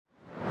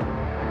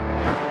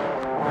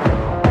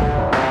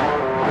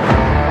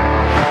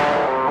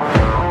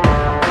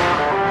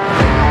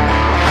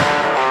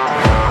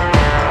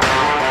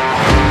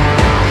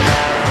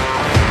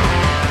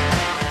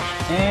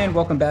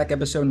welcome back.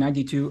 Episode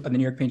 92 of the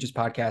New York Painters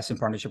podcast in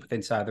partnership with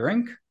Inside the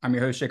Rink. I'm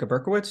your host, Jacob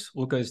Berkowitz.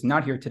 Luca is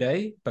not here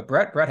today, but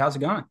Brett, how's it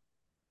going?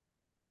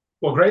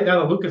 Well, great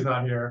now that Luca's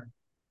not here.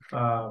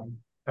 That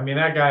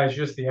guy is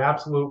just the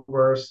absolute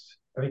worst.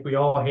 I think we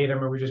all hate him,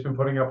 and we've just been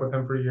putting up with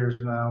him for years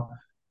now.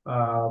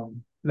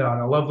 No,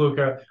 I love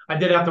Luca. I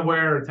did have to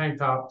wear a tank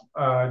top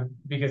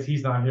because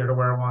he's not here to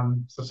wear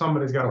one, so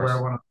somebody's got Of to wear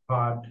course. one on the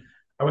pod.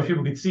 I wish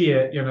people could see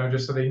it,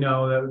 just so they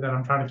know that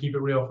I'm trying to keep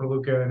it real for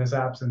Luca in his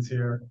absence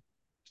here.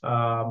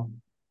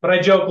 But I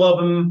joke,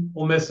 love him,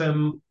 we'll miss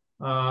him.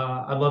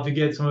 I'd love to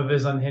get some of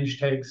his unhinged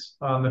takes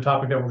on the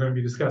topic that we're going to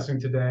be discussing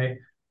today.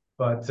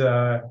 But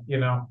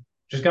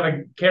just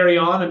gotta carry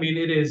on. I mean,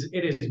 it is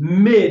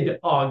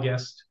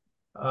mid-August,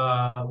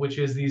 which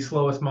is the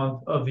slowest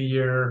month of the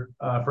year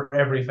for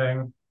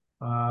everything,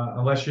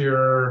 unless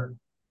you're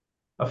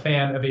a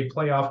fan of a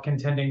playoff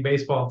contending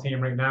baseball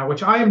team right now,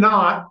 which I am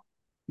not.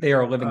 They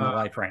are living the Uh,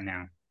 life right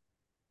now.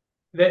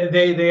 they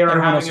are Everyone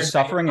having else a is great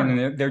suffering and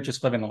time. they're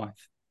just living the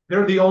life.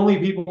 They're the only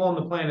people on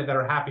the planet that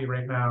are happy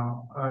right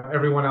now.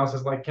 Everyone else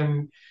is like,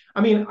 I'm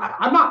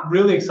not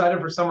really excited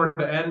for summer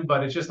to end,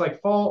 but it's just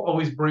like fall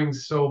always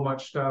brings so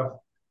much stuff.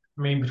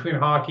 I mean, between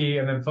hockey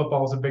and then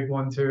football is a big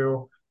one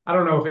too. I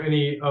don't know if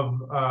any of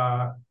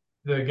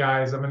the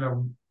guys I'm in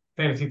a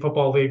fantasy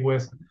football league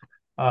with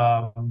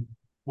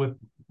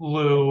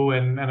Lou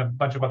and a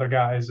bunch of other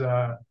guys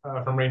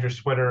from Rangers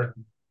Twitter.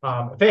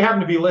 If they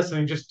happen to be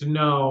listening, just to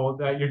know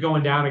that you're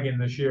going down again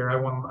this year.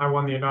 I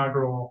won the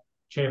inaugural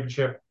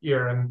championship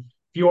year, and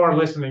if you are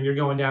listening, you're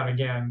going down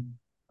again.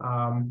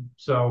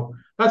 So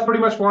that's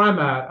pretty much where I'm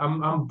at.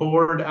 I'm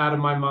bored out of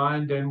my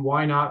mind, and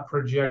why not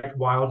project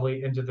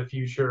wildly into the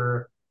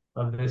future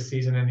of this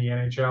season in the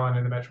NHL and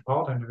in the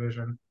Metropolitan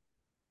Division?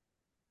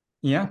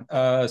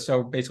 Yeah.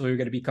 So basically we're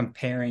going to be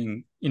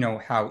comparing,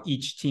 how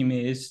each team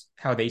is,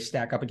 how they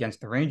stack up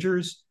against the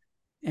Rangers.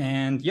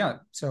 And yeah,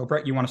 so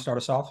Brett, you want to start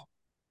us off?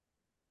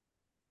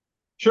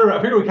 Sure.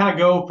 I figure we kind of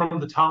go from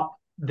the top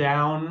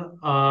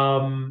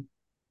down.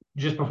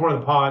 Just before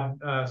the pod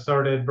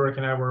started, Burke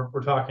and I were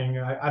talking.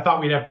 I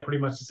thought we'd have pretty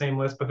much the same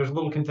list, but there's a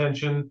little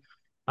contention.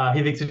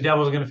 He thinks the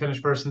Devils are going to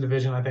finish first in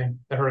division. I think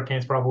the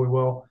Hurricanes probably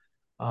will.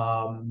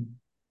 Um,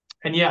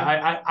 and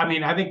yeah,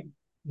 I think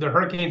the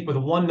Hurricanes, with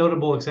one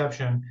notable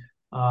exception,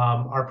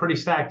 are a pretty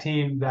stacked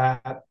team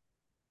that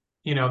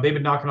they've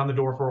been knocking on the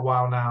door for a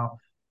while now.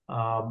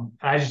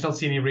 I just don't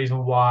see any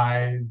reason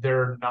why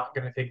they're not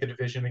going to take the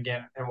division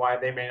again, and why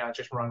they may not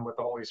just run with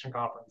the whole Eastern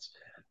Conference.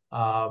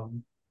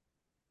 Um,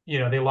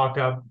 they locked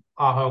up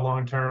Aho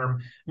long term.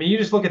 I mean, you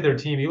just look at their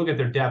team, you look at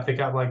their depth. They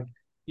got like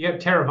you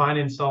have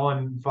Teravainen, Stahl,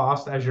 and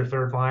Voss as your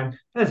third line.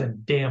 That is a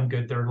damn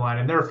good third line,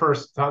 and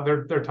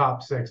their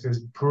top six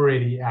is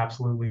pretty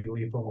absolutely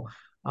lethal.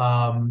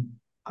 I'm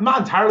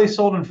not entirely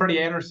sold on Freddie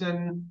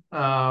Anderson,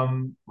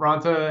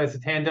 Ronta as a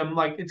tandem.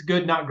 Like it's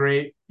good, not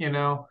great.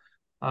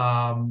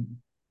 Um,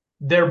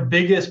 their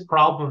biggest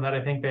problem that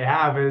I think they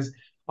have is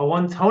a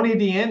one Tony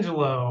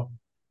DeAngelo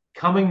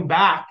coming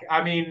back.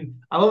 I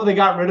mean, I love they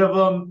got rid of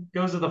him,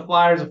 goes to the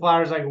Flyers. The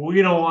Flyers like,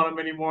 we don't want him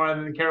anymore. And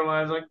then the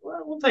Caroline's like,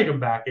 well, we'll take him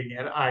back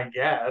again, I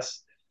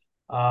guess.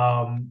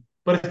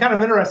 But it's kind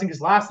of interesting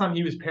because last time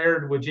he was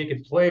paired with Jacob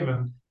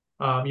Slavin,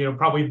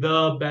 probably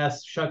the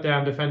best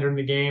shutdown defender in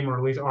the game, or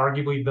at least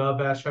arguably the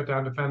best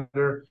shutdown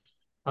defender.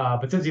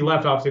 But since he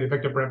left, obviously they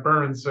picked up Brent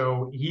Burns,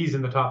 so he's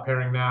in the top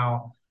pairing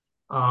now.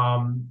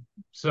 Um,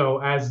 so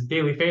as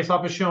Daily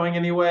Faceoff is showing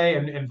anyway,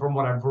 and from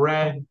what I've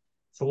read,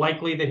 it's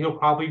likely that he'll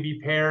probably be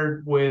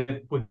paired with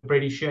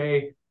Brady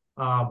Shea.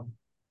 I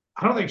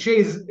don't think Shea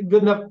is a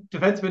good enough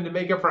defenseman to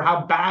make up for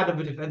how bad of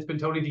a defenseman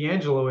Tony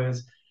DeAngelo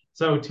is.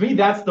 So to me,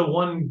 that's the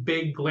one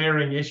big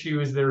glaring issue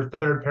is their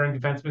third pairing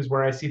defensemen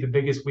where I see the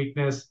biggest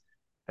weakness.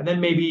 And then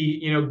maybe,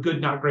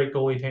 good, not great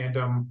goalie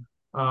tandem.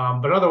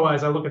 But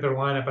otherwise, I look at their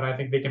lineup and I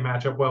think they can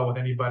match up well with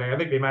anybody. I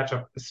think they match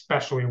up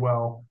especially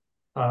well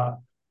uh,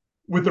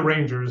 with the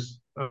Rangers.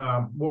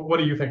 What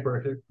do you think,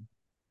 Berkey?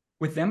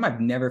 With them, I've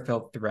never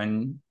felt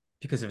threatened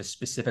because of a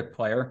specific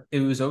player.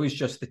 It was always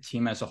just the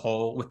team as a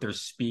whole with their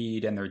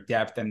speed and their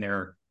depth and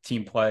their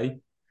team play.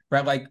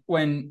 Right. Like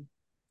when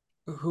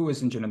who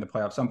was injured in the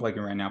playoffs? I'm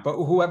blanking right now, but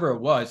whoever it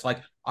was,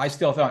 like I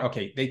still thought,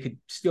 okay, they could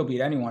still beat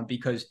anyone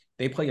because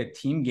they play a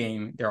team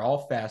game. They're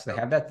all fast. They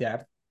have that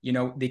depth.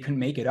 They can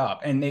make it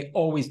up, and they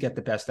always get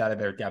the best out of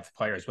their depth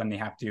players when they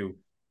have to,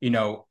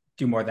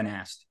 do more than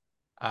asked.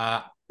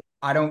 Uh,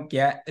 I don't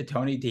get the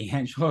Tony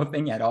DeAngelo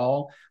thing at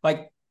all.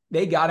 Like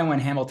they got him when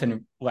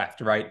Hamilton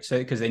left, right? So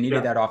because they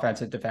needed Yeah. that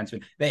offensive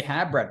defenseman. They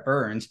had Brett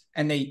Burns,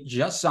 and they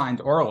just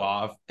signed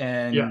Orlov, Yeah.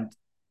 and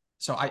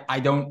so I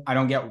don't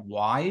get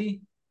why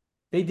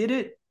they did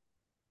it.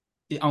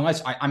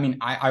 Unless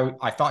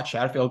I thought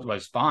Chatfield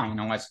was fine,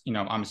 unless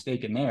I'm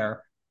mistaken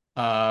there.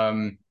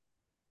 Um,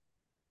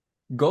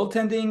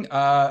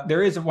 Goaltending,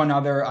 there is one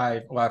other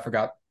I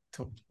forgot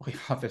to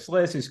leave off this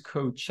list is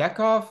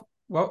Kochekov.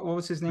 What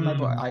was his name?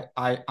 Mm.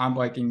 I'm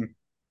liking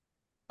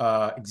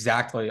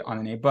exactly on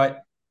the name,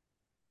 but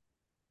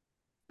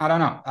I don't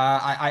know.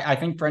 I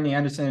think Brendan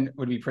Anderson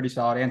would be pretty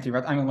solid.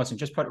 I mean, listen,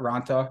 just put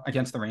Ranta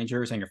against the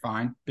Rangers and you're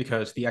fine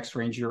because the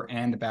ex-Ranger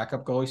and the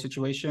backup goalie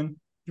situation,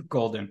 you're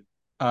golden.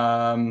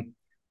 Um,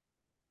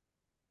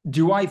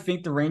 do you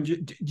think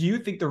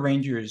the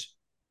Rangers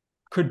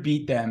could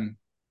beat them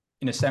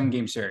in a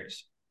 7-game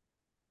series?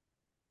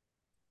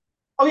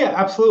 Oh yeah,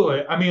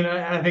 absolutely. I mean,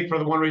 I think for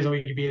the one reason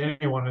we could beat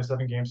anyone in a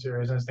 7 game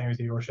series, and his name is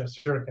Igor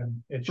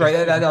Shesterkin. It's Right.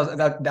 just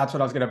it's That's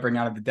what I was going to bring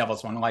out of the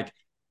Devils one. Like,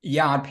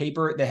 yeah, on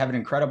paper, they have an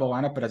incredible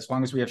lineup, but as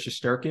long as we have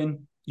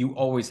Shesterkin, you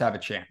always have a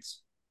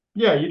chance.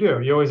 yeah, you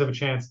do. You always have a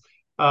chance.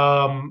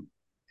 Um,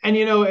 and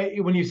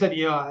when you said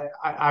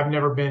I've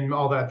never been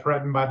all that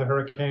threatened by the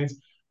Hurricanes.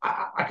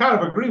 I kind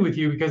of agree with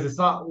you because it's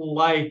not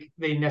like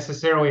they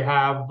necessarily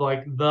have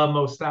like the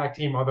most stacked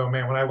team. Although,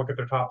 man, when I look at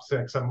their top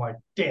six, I'm like,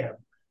 damn,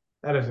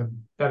 that is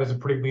a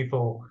pretty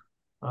lethal.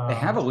 They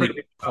have It's pretty elite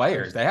lethal top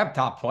players. six. They have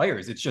top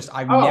players. It's just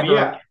I've Oh never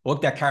yeah,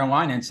 looked at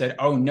Carolina and said,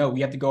 "Oh no,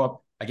 we have to go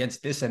up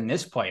against this and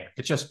this player."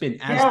 It's just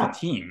been as the yeah,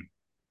 team.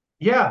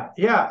 yeah.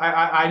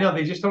 I know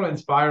they just don't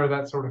inspire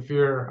that sort of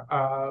fear.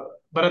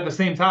 But at the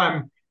same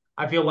time,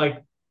 I feel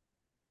like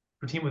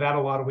a team without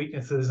a lot of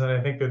weaknesses, and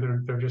I think that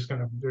they're just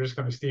gonna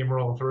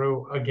steamroll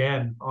through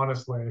again.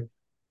 Honestly,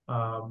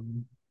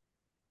 um,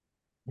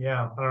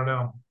 yeah, I don't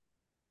know.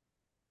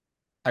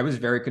 I was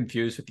very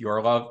confused with the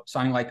Orlov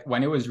signing. Like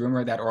when it was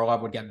rumored that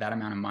Orlov would get that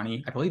amount of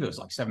money, I believe it was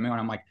like 7 million.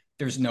 I'm like,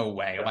 there's no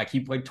way. Like he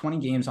played 20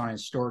 games on a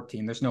historic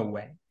team. There's no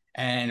way.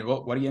 And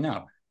what do you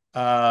know?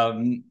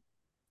 Um,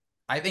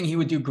 I think he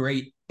would do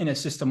great in a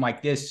system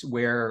like this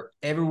where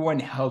everyone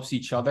helps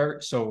each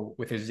other. So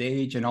with his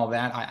age and all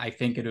that, I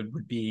think it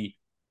would be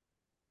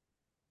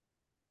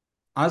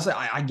honestly.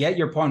 I get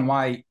your point.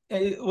 Why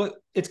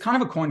it's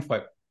kind of a coin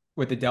flip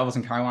with the Devils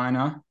in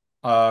Carolina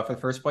for the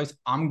first place.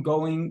 I'm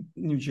going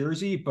New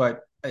Jersey,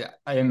 but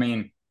I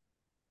mean,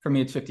 for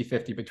me, it's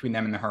 50-50 between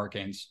them and the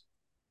Hurricanes.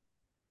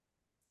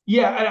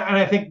 Yeah, and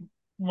I think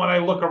when I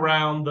look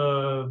around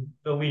the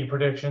league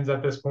predictions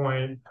at this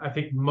point, I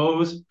think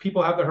most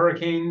people have the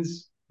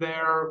Hurricanes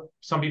there.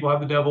 Some people have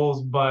the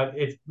Devils, but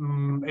it's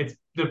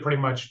they're pretty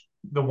much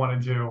the 1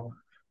 and 2.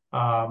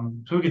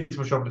 So we can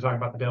switch over to talk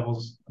about the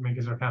Devils. I mean,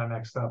 because they're kind of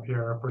next up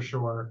here for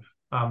sure.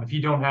 If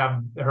you don't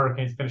have the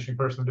Hurricanes finishing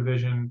first in the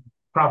division,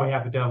 probably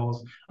have the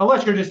Devils,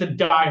 unless you're just a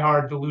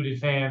diehard, deluded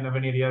fan of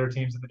any of the other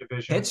teams in the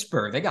division.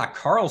 Pittsburgh, they got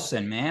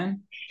Carlson,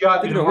 man.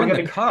 God, They're going to we're win the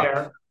gonna get cup.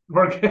 there.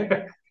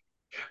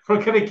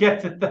 We're gonna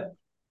get to the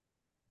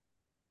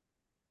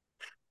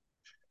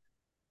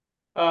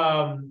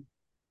um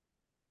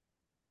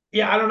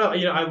yeah, I don't know.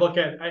 I look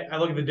at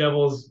the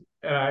Devils,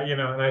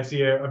 and I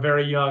see a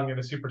very young and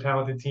a super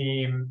talented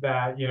team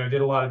that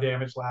did a lot of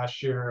damage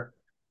last year.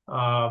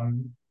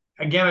 Um,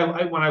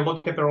 Again, when I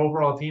look at their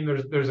overall team,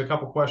 there's a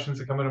couple questions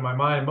that come into my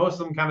mind. Most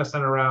of them kind of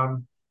center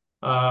around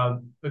the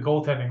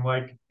goaltending.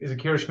 Like, is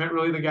Akira Schmidt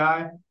really the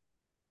guy?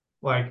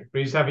 Like,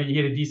 he had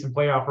a decent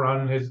playoff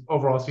run. His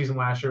overall season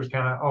last year was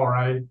kind of all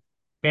right.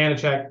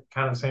 Vanacek,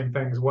 kind of the same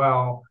thing as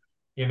well.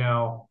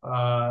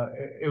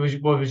 It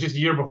was just a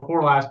year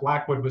before last.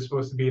 Blackwood was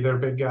supposed to be their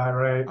big guy,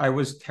 right? I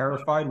was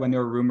terrified when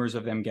there were rumors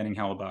of them getting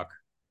Hellebuck.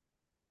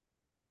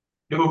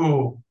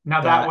 Ooh,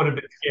 now that would That have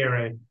been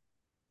scary.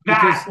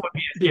 That because would be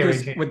a scary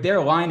because team. with their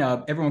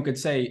lineup, everyone could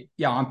say,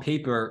 yeah, on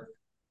paper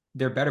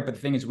they're better, but the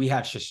thing is, we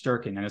have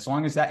Shesterkin, and as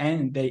long as that,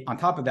 and they on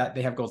top of that,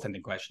 they have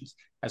goaltending questions.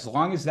 As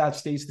long as that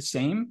stays the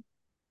same,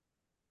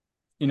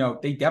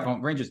 they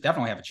definitely Rangers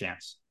definitely have a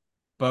chance.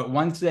 But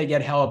once they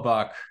get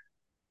Hellebuck,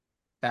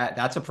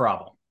 that's a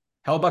problem.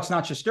 Hellebuck's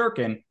not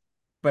Shesterkin,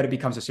 but it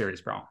becomes a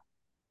serious problem.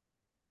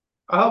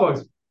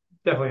 Hellbugs,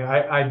 definitely.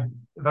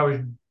 If I was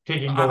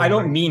taking I goalies,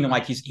 don't mean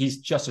like he's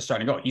just a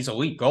starting goalie. He's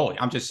elite goalie.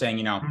 I'm just saying,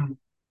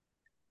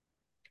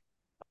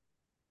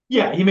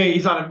 yeah,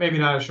 he's on it. Maybe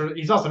not as sure.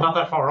 He's also not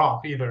that far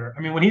off either.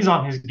 I mean, when he's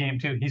on his game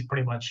too, he's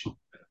pretty much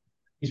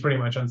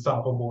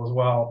unstoppable as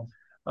well.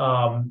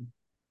 Um,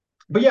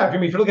 but yeah, I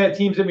mean, if you look at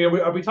teams, I mean,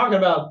 are we talking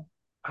about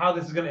how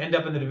this is going to end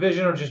up in the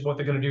division, or just what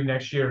they're going to do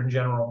next year in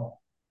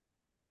general?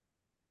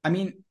 I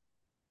mean,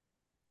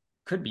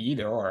 could be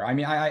either or. I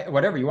mean, I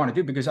whatever you want to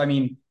do because I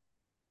mean,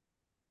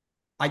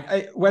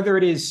 I whether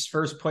it is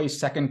first place,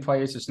 second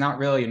place, it's not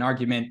really an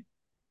argument.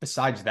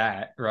 Besides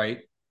that, right?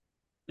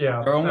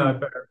 Yeah, Their only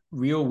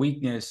real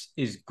weakness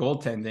is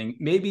goaltending.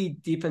 Maybe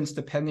defense,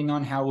 depending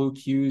on how Luke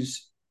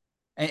Hughes.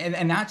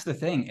 And that's the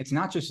thing. It's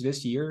not just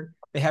this year.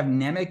 They have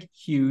Nemec,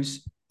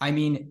 Hughes. I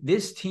mean,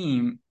 this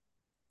team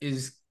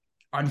is,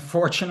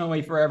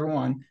 unfortunately for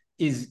everyone,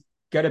 is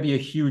going to be a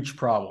huge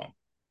problem.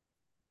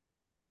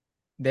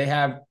 They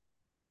have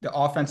the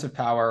offensive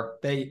power.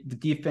 The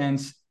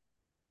defense.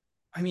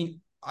 I mean,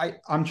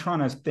 I'm trying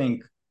to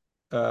think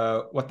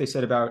what they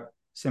said about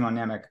Simon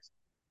Nemec.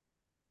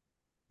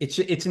 It's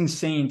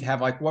insane to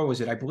have, like, what was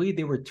it? I believe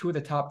they were two of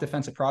the top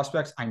defensive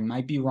prospects. I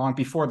might be wrong,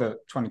 before the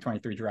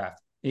 2023 draft.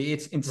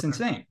 It's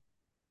insane.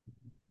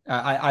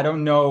 I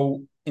don't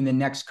know in the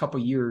next couple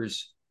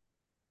years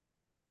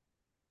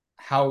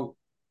how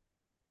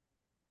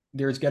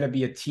there's going to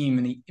be a team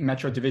in the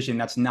Metro Division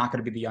that's not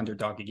going to be the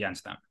underdog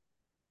against them.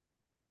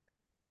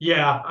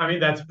 Yeah, I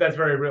mean that's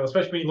very real,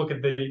 especially when you look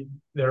at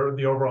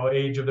the overall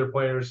age of their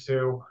players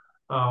too,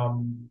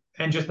 and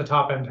just the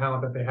top end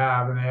talent that they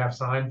have, and they have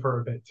signed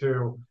for a bit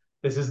too.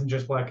 This isn't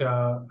just like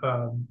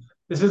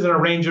this isn't a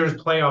Rangers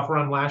playoff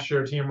run last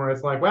year team where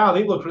it's like, wow,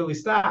 they look really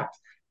stacked,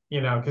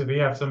 because we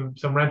have some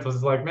rentals.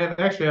 It's like, man,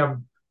 they actually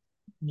have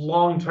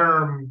long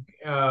term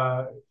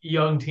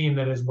young team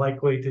that is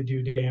likely to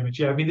do damage.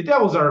 Yeah, I mean the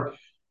Devils are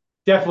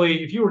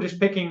definitely. If you were just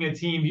picking a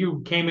team,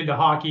 you came into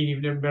hockey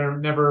and you've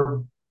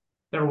never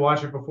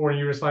watched it before, and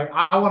you're just like,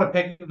 I want to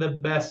pick the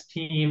best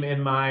team in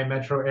my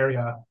metro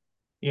area,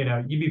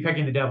 you'd be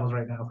picking the Devils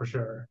right now for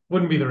sure.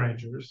 Wouldn't be the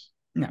Rangers.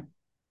 No,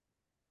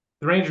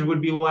 The Rangers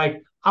would be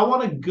like, I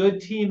want a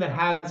good team that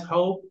has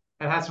hope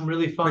and has some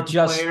really but fun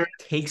just players.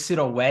 takes it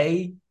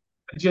away.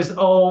 Just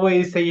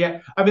always say yeah.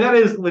 I mean, that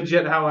is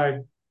legit how I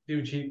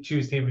do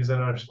choose teams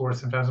in other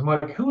sports sometimes. I'm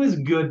like, who is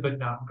good but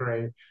not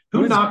great? Who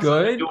Who is knocks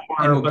on the good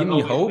and door will but give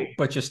me always leaves? hope,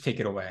 but just take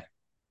it away.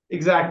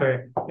 Exactly.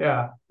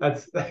 Yeah,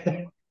 that's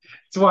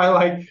why I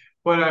like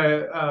when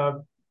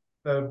the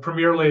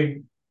Premier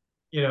League,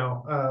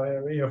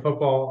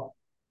 football.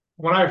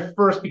 When I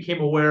first became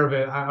aware of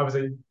it, I was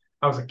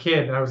a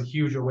kid and I was a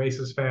huge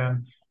Oasis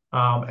fan,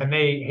 and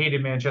they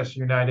hated Manchester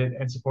United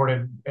and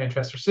supported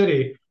Manchester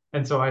City,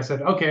 and so I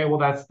said, okay, well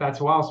that's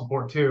who I'll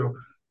support too.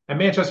 And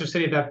Manchester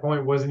City at that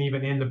point wasn't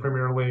even in the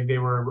Premier League; they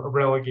were a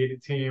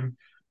relegated team.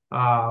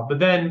 But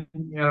then,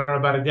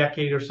 about a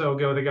decade or so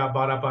ago, they got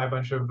bought up by a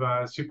bunch of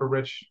super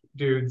rich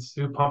dudes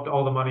who pumped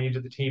all the money into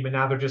the team, and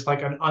now they're just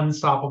like an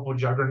unstoppable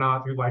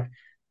juggernaut who like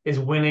is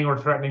winning or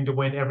threatening to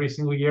win every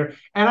single year.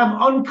 And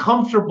I'm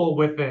uncomfortable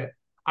with it.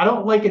 I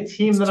don't like a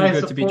team It's that too I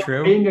good to be support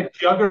true. being a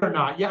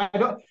juggernaut. Yeah, I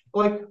don't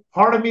like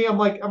part of me. I'm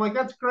like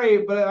that's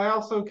great, but I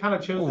also kind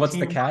of chose Well, the what's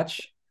the team.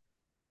 catch?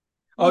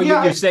 Oh, Well,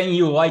 yeah, you're saying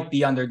you like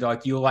the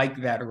underdog. You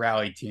like that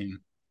rally team.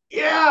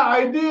 yeah,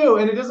 I do,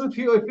 and it doesn't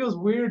feel. It feels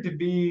weird to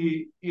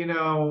be,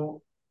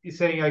 you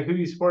saying like who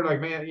you support,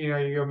 like man,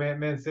 you go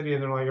Man City,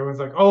 and they're like everyone's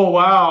like, oh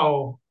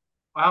wow,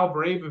 how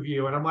brave of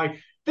you, and I'm like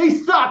they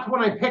sucked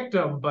when I picked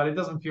them, but it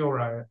doesn't feel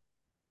right.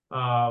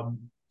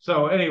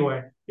 So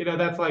anyway,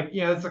 that's like,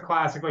 that's a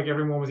classic. Like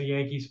everyone was a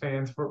Yankees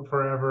fans for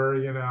forever,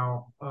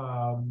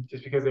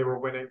 just because they were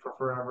winning for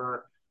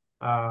forever.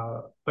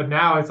 But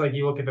now it's like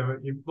you look at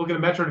the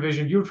Metro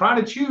Division. You're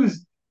trying to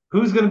choose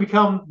who's going to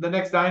become the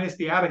next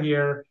dynasty out of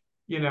here.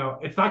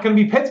 It's not going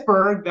to be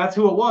Pittsburgh. That's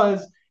who it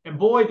was. And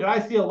boy, did I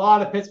see a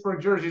lot of Pittsburgh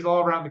jerseys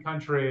all around the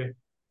country.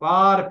 A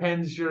lot of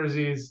Pens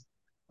jerseys,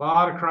 a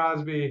lot of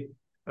Crosby.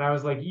 And I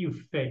was like, you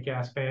fake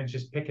ass fans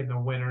just picking the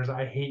winners.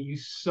 I hate you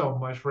so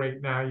much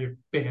right now, you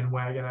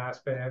bandwagon ass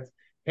fans.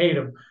 Hate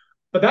them.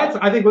 But that's,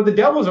 I think, what the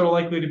Devils are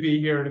likely to be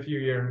here in a few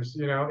years.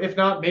 If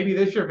not, maybe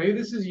this year. Maybe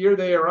this is the year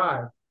they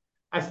arrive.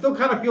 I still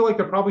kind of feel like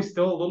they're probably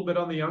still a little bit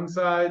on the young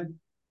side.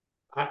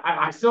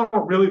 I still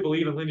don't really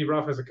believe in Lindy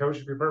Ruff as a coach,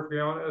 to be perfectly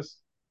honest.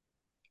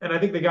 And I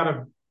think they got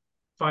to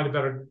find a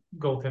better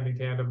goaltending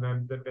tandem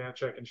than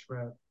Vancheck and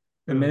Schmidt.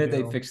 The Really minute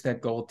they do. fix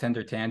that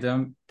goaltender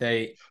tandem,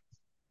 they're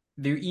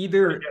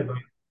either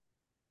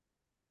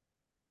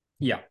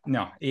yeah,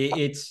 no,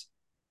 it's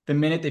the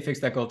minute they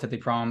fix that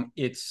goaltending problem,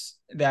 it's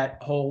that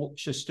whole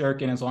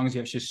Shesterkin. As long as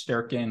you have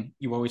Shesterkin,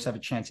 you always have a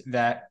chance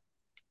that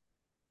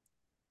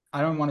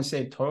I don't want to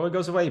say it totally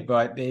goes away,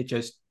 but they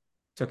just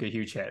took a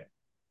huge hit.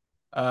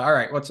 All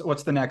right,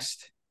 what's the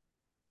next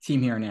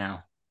team here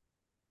now?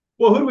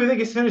 Well, who do we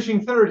think is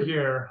finishing third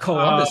here?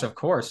 Columbus, of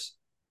course.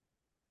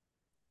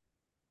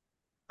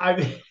 I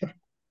mean,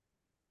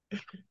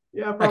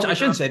 yeah, Actually, I probably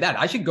shouldn't not. say that.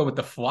 I should go with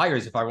the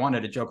Flyers if I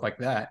wanted a joke like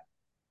that.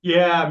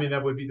 Yeah, I mean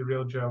that would be the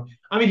real joke.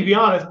 I mean, to be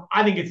honest,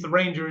 I think it's the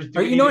Rangers. Do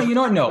Or we you need know to what? You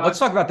know what? No, talk let's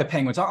talk about the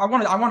Penguins. I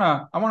want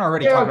to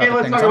already Yeah, talk okay,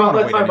 about the let's Penguins. talk I don't about want to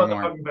let's wait talk about the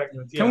anymore. fucking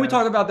Penguins. Can we Yeah.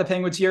 talk about the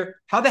Penguins here?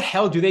 How the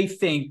hell do they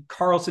think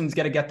Carlson's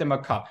going to get them a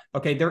cup?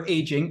 Okay, they're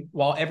aging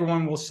while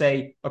everyone will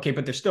say, okay,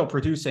 but they're still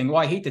producing. Well,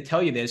 I hate to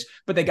tell you this,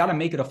 but they got to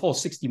make it a full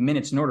 60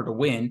 minutes in order to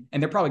win, and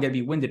they're probably going to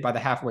be winded by the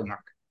halfway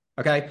mark.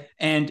 Okay,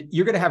 and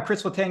you're going to have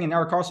Chris Letang and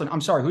Eric Carlson. I'm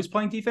sorry, who's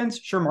playing defense?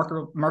 Sure,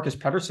 Marcus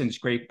Pedersen's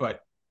great, but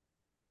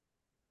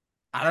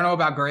I don't know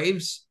about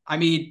Graves. I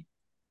mean,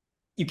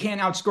 you can't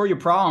outscore your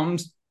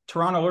problems.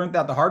 Toronto learned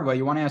that the hard way.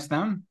 You want to ask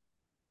them?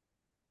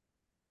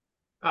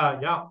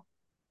 Yeah.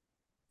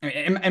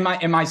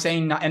 Am I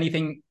saying not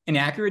anything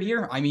inaccurate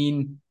here? I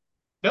mean,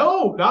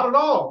 No, not at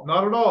all.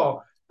 Not at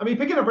all. I mean,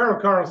 picking up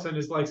Erik Karlsson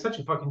is like such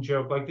a fucking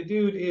joke. Like the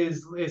dude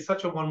is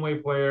such a one-way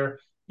player.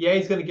 Yeah,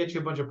 he's gonna get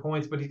you a bunch of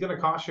points, but he's gonna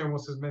cost you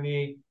almost as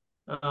many.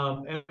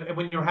 And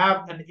when you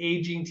have an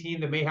aging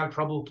team that may have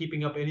trouble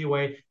keeping up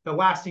anyway, the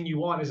last thing you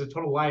want is a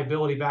total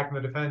liability back in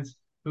the defense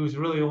who's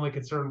really only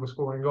concerned with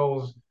scoring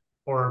goals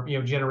or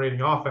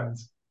generating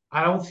offense.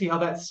 I don't see how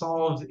that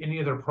solves any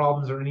of their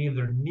problems or any of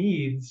their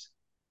needs.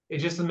 It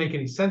just doesn't make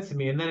any sense to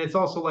me. And then it's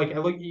also like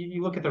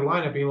you look at their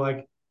lineup, be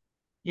like,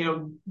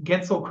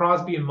 Gensel,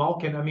 Crosby, and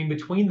Malkin. I mean,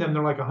 between them,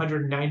 they're like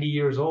 190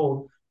 years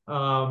old.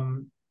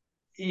 Um,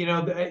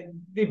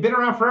 they've been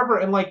around forever,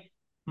 and like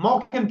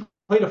Malkin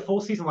played a full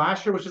season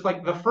last year, which is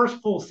like the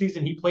first full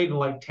season he played in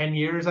like 10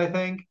 years, I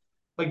think.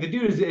 Like the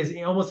dude is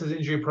almost as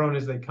injury prone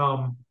as they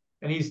come,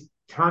 and he's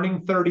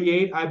turning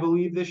 38, I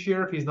believe, this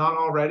year. If he's not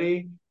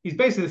already, he's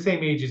basically the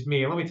same age as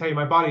me. And let me tell you,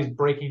 my body's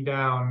breaking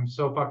down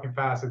so fucking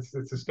fast. It's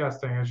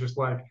disgusting.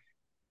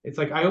 It's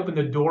like I opened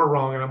the door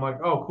wrong, and I'm like,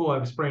 oh, cool, I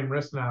have a sprained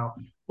wrist now.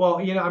 Well,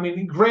 I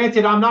mean,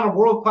 granted, I'm not a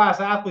world class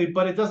athlete,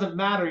 but it doesn't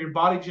matter. Your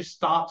body just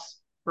stops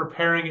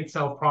repairing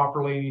itself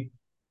properly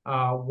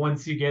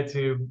once you get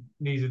to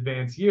these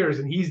advanced years.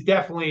 And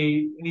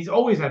he's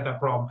always had that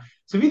problem.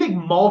 So if you think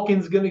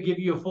Malkin's going to give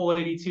you a full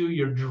 82,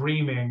 you're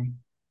dreaming.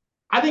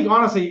 I think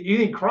honestly, you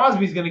think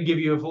Crosby's going to give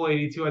you a full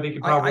 82. I think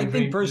you're I probably think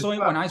dreaming as personally,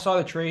 when well. I saw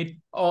the trade,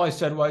 all I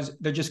said was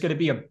they're just going to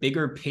be a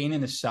bigger pain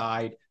in the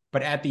side,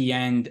 but at the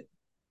end,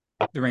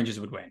 the Rangers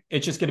would win.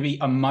 It's just going to be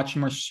a much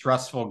more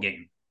stressful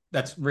game.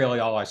 That's really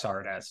all I saw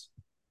it as.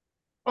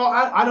 Oh,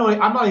 I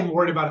don't. I'm not even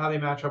worried about how they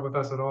match up with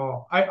us at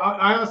all. I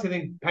honestly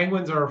think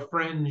Penguins are a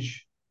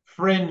fringe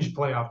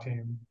playoff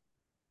team.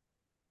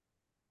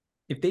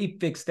 If they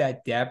fix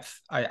that depth,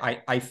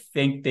 I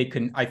think they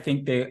can. I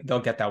think they'll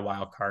get that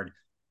wild card.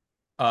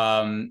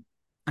 I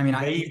mean,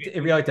 Maybe.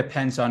 it really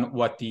depends on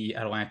what the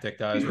Atlantic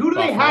does Dude, with who do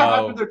they have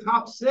after Buffalo. their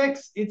top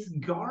six? It's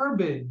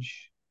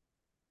garbage.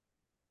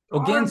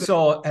 Well, Garbage.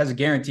 Gansel has a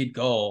guaranteed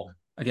goal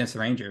against the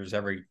Rangers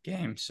every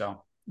game,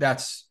 so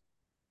that's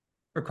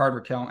Rickard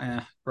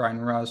Rakell, Brian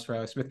Rust,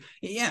 Riley Smith.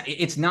 Yeah,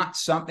 it's not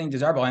something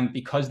desirable, and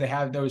because they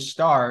have those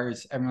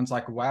stars, everyone's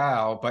like,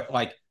 "Wow!" But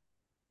like,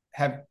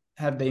 have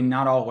they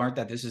not all learned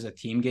that this is a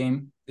team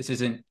game? This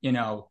isn't,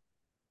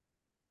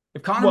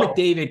 if Connor Well,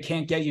 McDavid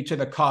can't get you to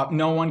the cup,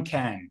 no one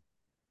can.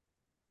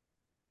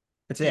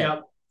 That's it. yeah.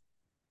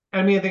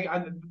 I mean,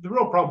 the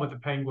real problem with the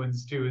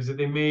Penguins too is that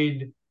they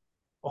made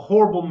a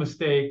horrible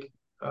mistake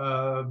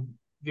uh,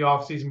 the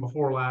offseason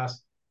before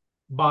last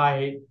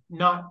by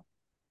not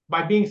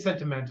by being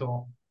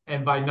sentimental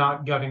and by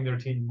not gutting their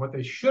team. What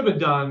they should have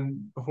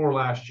done before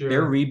last Their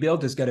year.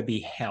 rebuild is going to be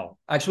hell.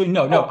 Actually,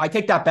 no, Oh, I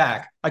take that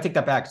back. I take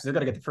that back because they're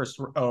going to get the first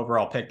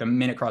overall pick the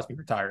minute Crosby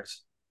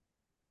retires.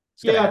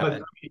 It's going to yeah, but I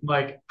happen. mean,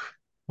 like,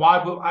 why?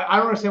 I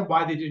don't understand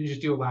why they didn't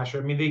just do it last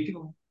year. I mean,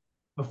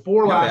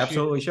 before No, they last year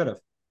absolutely should have.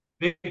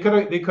 they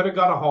could have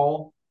got a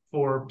haul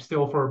for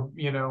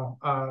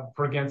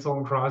Gensel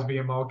and Crosby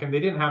and Malkin. They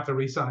didn't have to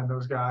re-sign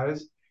those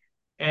guys,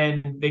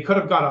 and they could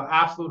have got an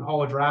absolute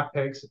haul of draft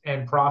picks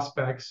and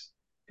prospects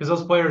because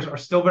those players are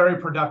still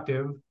very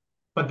productive,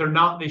 but they're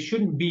not. They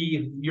shouldn't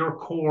be your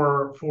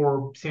core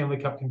for Stanley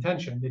Cup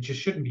contention. It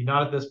just shouldn't be,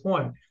 not at this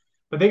point.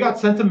 But they got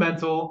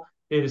sentimental.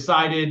 They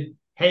decided,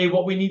 hey,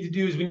 what we need to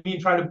do is we need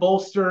to try to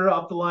bolster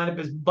up the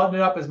lineup, button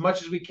it up as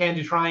much as we can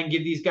to try and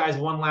give these guys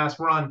one last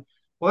run.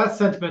 Well, that's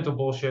sentimental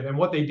bullshit. And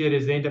what they did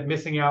is they ended up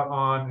missing out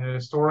on a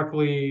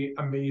historically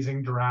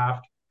amazing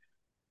draft.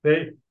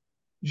 They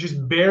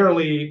just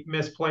barely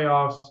missed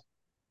playoffs. So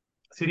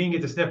they didn't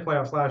get to sniff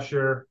playoffs last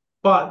year,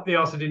 but they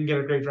also didn't get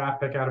a great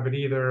draft pick out of it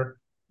either.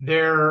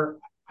 They're,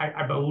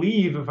 I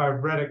believe, if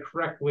I've read it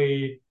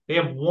correctly, they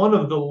have one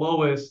of the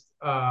lowest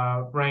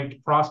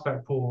ranked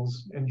prospect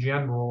pools in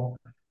general.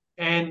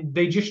 And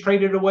they just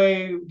traded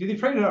away. Did they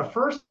trade a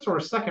first or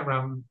a second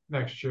round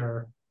next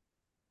year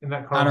in that I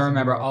don't Carlson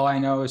remember. deal? All I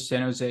know is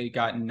San Jose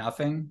got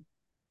nothing,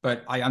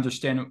 but I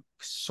understand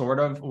sort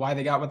of why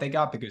they got what they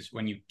got because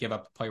when you give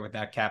up a player with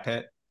that cap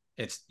hit,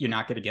 you're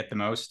not going to get the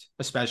most,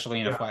 especially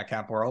in a Yeah, flat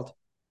cap world.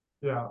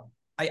 yeah.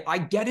 I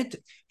get it.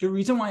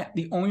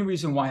 The only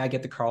reason why I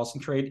get the Carlson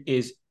trade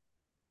is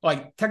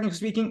like technically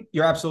speaking,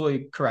 you're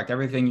absolutely correct.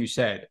 Everything you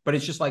said, but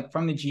it's just like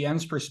from the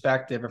GM's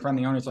perspective and from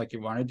the owners, like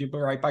you want to do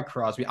right by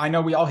Crosby. I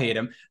know we all hate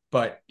him,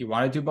 but you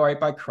want to do right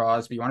by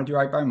Crosby. You want to do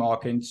right by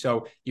Malkin.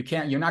 So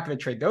you're not going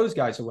to trade those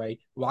guys away.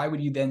 Why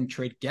would you then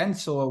trade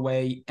Gensel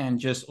away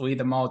and just lead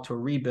them all to a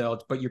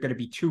rebuild? But you're going to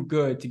be too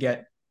good to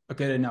get a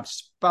good enough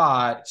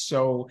spot.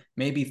 So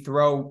maybe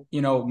throw,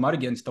 mud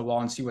against the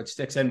wall and see what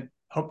sticks and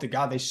hope to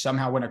God they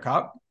somehow win a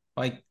cup.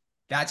 Like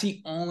that's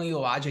the only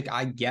logic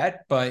I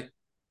get, but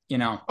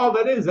Oh,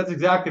 that's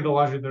exactly the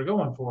logic they're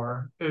going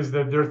for. Is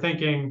that they're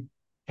thinking,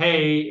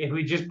 hey, if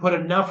we just put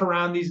enough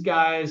around these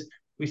guys,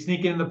 we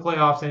sneak in the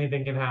playoffs,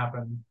 anything can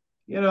happen.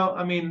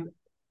 I mean,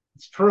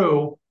 it's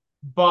true,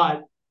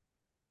 but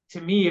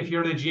to me, if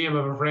you're the GM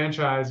of a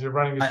franchise, you're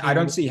running this I team.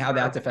 don't see how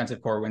that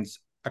defensive core wins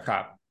a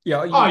cup.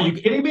 Yeah, Oh, are you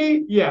kidding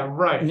me? Yeah,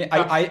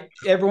 right.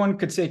 everyone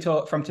could say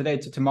from today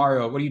to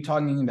tomorrow, what are you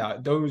talking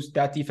about?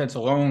 That defense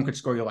alone could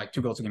score you like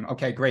 2 goals a game.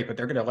 Okay, great, but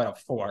they're going to let up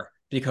 4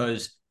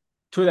 because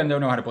 2 of them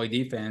don't know how to play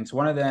defense.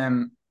 One of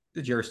them,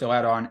 the jury's still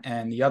out on,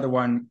 and the other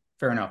one,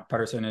 fair enough.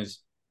 Pettersson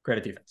is great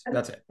at defense.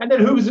 That's it. And then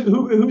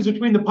who's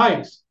between the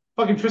pipes?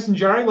 Fucking Tristan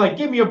Jarry. Like,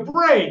 give me a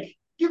break.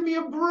 Give me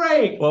a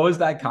break. What was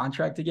that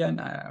contract again?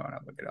 I want to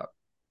look it up.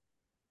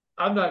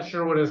 I'm not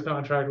sure what his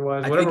contract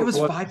was. I think Whatever it it was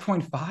was.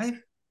 5.5.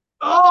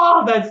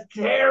 Oh, that's I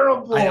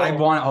terrible.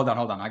 want. Hold on,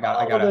 hold on. I Oh,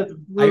 gotta. that's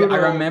I brutal.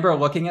 remember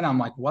looking at it. I'm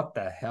like, what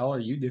the hell are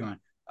you doing?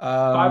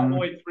 Um,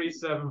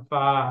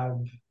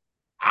 5.375.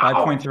 Ouch.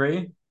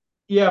 5.3.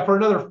 Yeah, for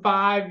another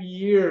 5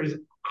 years.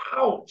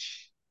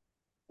 Ouch.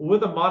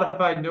 With a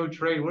modified no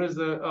trade. What is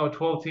the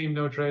 12 team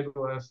no trade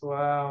list?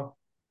 Wow.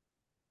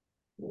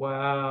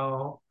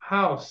 Wow.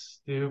 How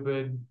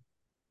stupid.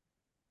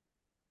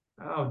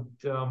 How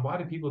dumb. Why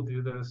do people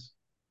do this?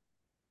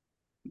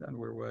 Then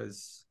where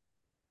was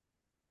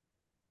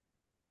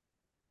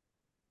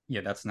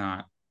yeah, that's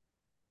not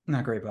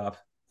great, Bob.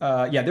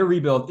 Yeah, their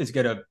rebuild is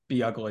gonna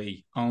be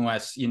ugly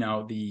unless,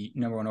 the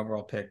number one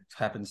overall pick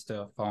happens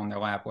to fall in their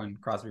lap when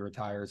Crosby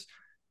retires.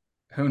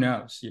 Who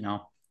knows?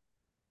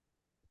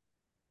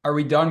 Are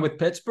we done with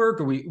Pittsburgh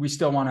or we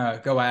still want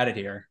to go at it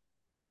here?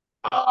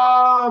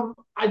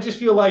 I just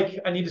feel like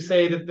I need to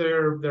say that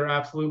they're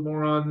absolute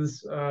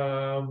morons.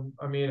 I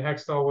mean,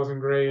 Hextall wasn't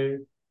great.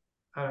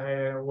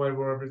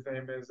 Whatever his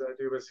name is,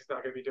 Dubas, he's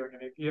not going to be doing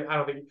anything. I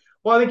don't think.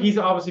 Well, I think he's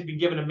obviously been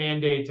given a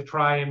mandate to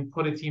try and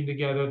put a team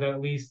together that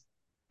at least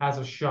has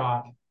a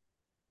shot.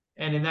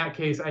 And in that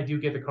case, I do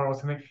get the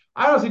Carlson thing.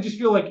 I honestly just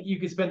feel like you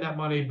could spend that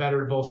money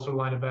better to bolster the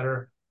lineup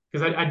better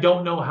because I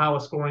don't know how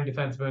a scoring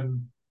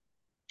defenseman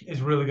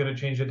is really going to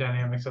change the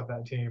dynamics of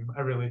that team.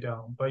 I really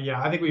don't. But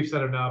yeah, I think we've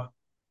said enough.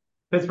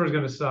 Pittsburgh's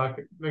going to suck.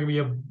 They're going to be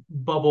a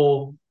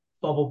bubble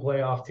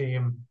playoff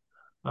team.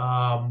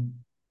 Um,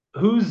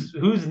 who's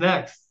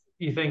next?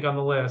 You think on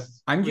the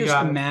list? I'm We just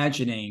got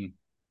imagining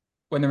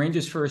when the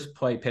Rangers first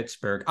play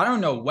Pittsburgh. I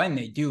don't know when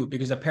they do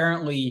because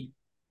apparently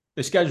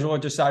the scheduler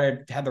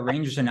decided to have the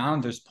Rangers and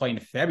Islanders play in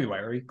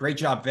February. Great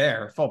job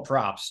there. Full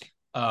props.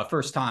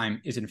 First time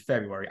is in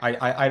February.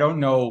 I don't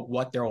know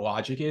what their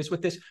logic is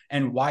with this.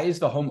 And why is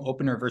the home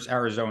opener versus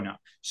Arizona?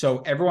 So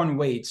everyone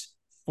waits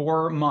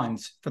 4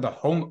 months for the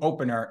home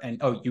opener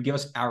and you give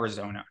us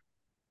Arizona.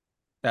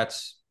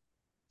 That's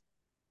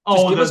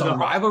just oh give us a the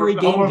rivalry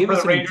the game, home give for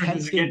us the an Rangers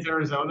intense is game. against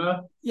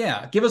Arizona.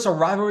 Yeah, give us a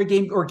rivalry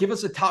game or give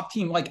us a top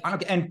team. Like, I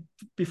don't. And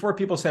before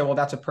people say, "Well,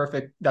 that's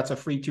a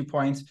free 2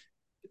 points,"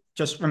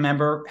 just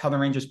remember how the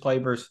Rangers play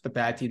versus the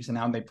bad teams and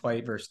how they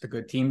play versus the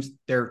good teams.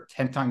 They're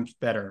 10 times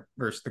better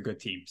versus the good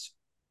teams.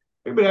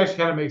 Maybe it actually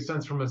kind of makes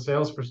sense from a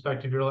sales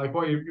perspective. You're like,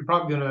 well, you're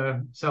probably going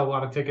to sell a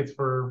lot of tickets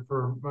for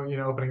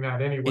opening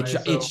that It's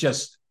anyway. it's So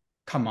just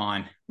come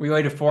on. We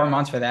waited four yeah,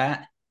 months for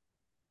that,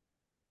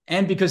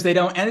 and because they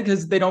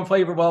don't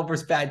play well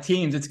versus bad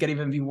teams, it's gonna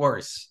even be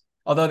worse.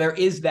 Although there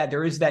is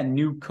that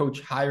new coach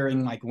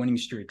hiring like winning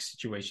streak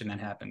situation that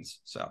happens.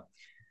 So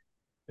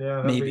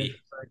yeah, that'll be maybe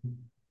interesting.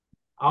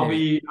 I'll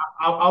maybe. be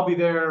I'll be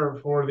there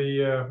for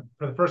the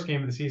first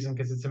game of the season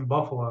because it's in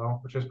Buffalo,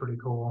 which is pretty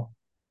cool.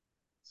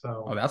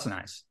 Oh, So that's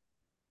nice.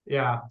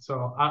 yeah,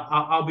 so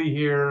I'll be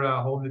here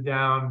holding it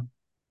down.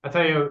 I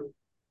tell you,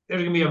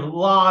 there's gonna be a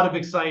lot of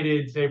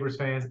excited Sabres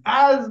fans,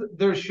 as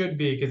there should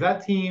be, because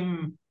that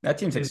team That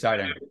team's is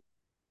exciting.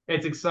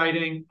 it's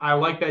exciting. I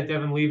like that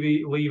Devin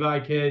Levi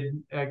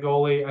kid at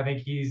goalie. I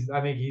think he's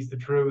the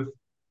truth.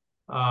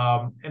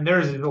 And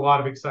there's a lot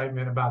of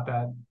excitement about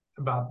that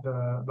about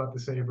the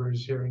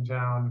Sabres here in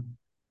town.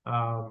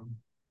 Um,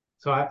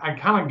 so I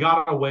kind of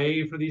got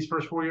away for these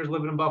first 4 years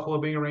living in Buffalo,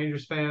 being a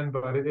Rangers fan,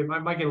 but it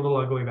might get a little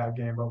ugly that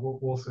game, but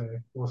we'll see.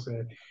 We'll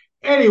see.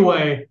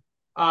 Anyway,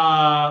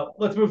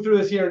 let's move through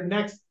this here.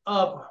 Next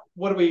up,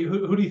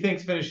 who do you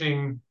think's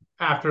finishing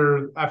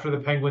after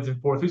the Penguins in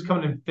fourth? Who's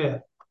coming in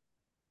fifth?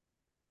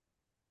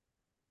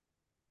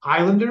 Wait,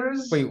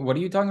 Islanders? what are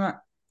you talking about?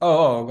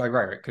 Oh,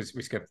 right, because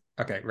we skipped.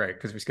 Okay, right,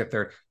 because we skipped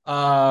third.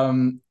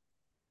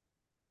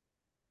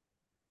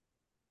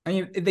 I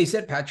mean, they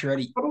said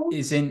Pacioretty Capitals?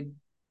 isn't.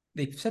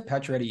 They said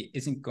Pacioretty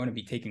isn't going to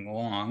be taking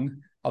long,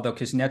 although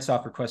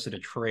Kuznetsov requested a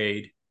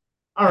trade.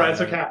 All right,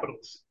 so Uh,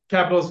 Capitals.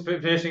 Capitals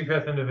finishing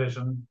fifth in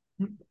division.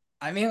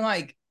 I mean,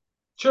 like,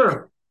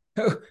 Sure.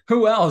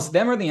 who else?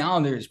 Them or the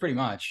Islanders, pretty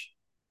much.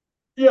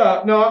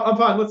 Yeah, no, I'm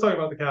fine. Let's talk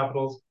about the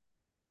Capitals.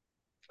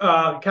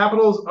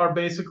 Capitals are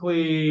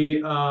basically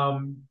They're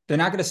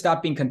not going to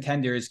stop being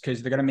contenders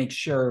because they're going to make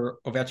sure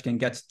Ovechkin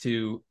gets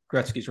to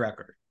Gretzky's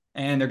record,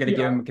 and they're going to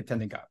give yeah, him a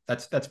contending cup.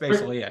 That's pray,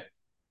 basically it.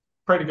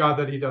 pray to God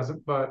that he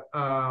doesn't, but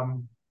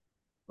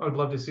I'd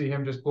love to see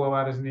him just blow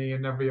out his knee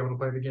and never be able to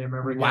play the game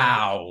ever again.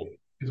 Wow.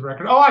 His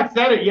record. Oh, I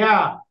said it.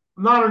 Yeah,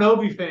 I'm not an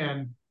Ovi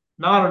fan.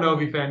 Not an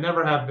Ovi fan.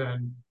 Never have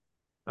been.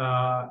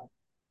 Uh,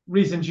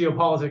 Recent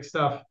geopolitics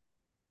stuff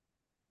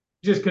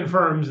just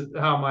confirms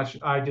how much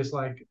I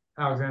dislike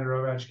Alexander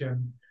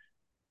Ovechkin,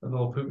 a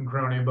little Putin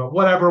crony. But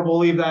whatever, we'll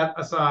leave that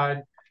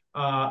aside.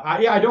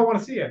 I don't want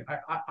to see it.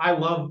 I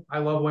love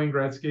Wayne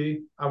Gretzky.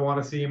 I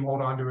want to see him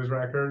hold on to his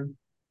record.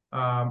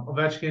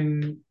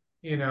 Ovechkin,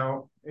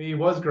 he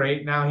was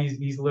great. Now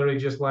he's literally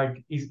just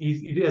like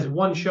he has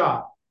one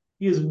shot.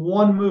 He has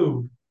one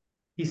move.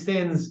 He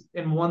stands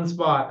in one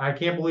spot. I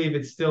can't believe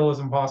it still is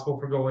impossible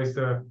for goalies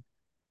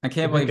I to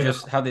can't pick believe it up.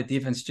 just how the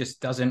defense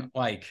just doesn't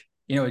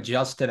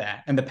adjust to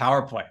that. And the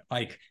power play,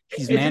 like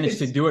he's It's managed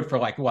to it's do it for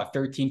like what,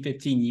 13,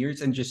 15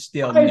 years and just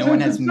still no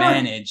one it's has absurd.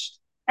 managed.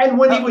 And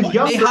when he was They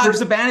Hobbs younger,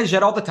 the bandage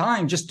all the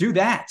time. Just do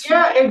that.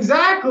 yeah,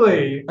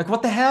 exactly. Like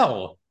what the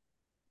hell?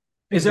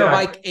 Is there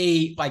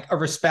Exactly. like a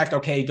respect?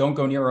 Okay, don't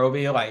go near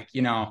Ovi.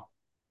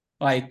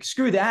 Like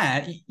screw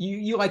that.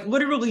 You like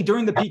literally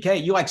during the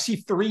PK, you like see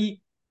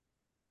three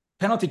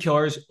penalty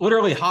killers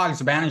literally hogs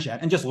the bandage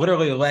and just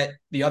literally let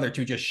the other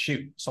two just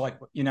shoot. So like.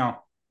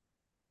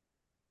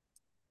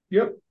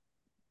 Yep.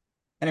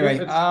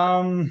 Anyway,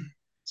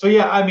 So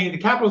yeah, I mean the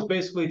Capitals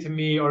basically to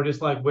me are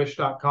just like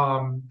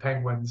Wish.com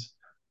Penguins.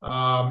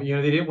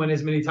 They didn't win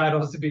as many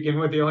titles to begin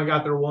with. They only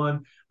got their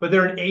one, but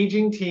they're an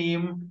aging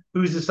team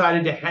who's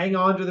decided to hang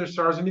on to their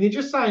stars. I mean, they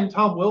just signed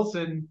Tom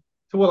Wilson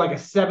to what, like a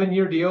 7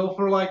 year deal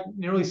for like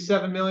nearly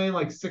 7 million,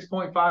 like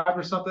 6.5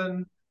 or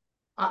something.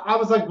 I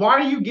was like, why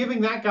are you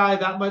giving that guy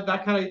that much,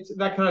 that kind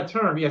of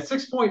term? Yeah,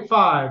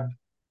 6.5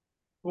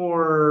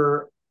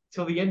 for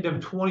till the end of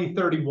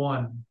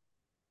 2031.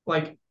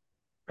 Like,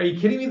 are you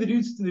kidding me? The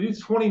dude's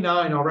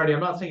 29 already.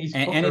 I'm not saying he's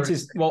and cooked it's or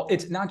just, well,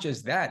 it's not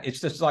just that.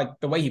 It's just like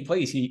the way he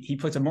plays. He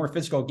puts a more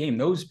physical game.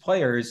 Those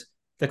players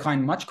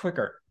decline much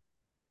quicker.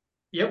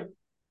 Yep.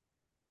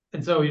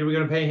 And so we're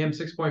going to pay him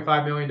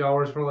 $6.5 million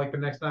for like the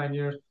next 9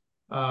 years.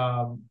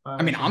 I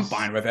mean, Which I'm is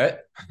fine with it.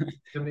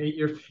 8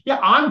 years. Yeah,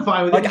 I'm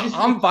fine with it. Like,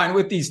 I'm fine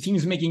with these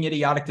teams making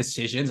idiotic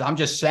decisions. I'm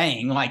just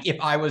saying, like, if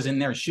I was in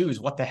their shoes,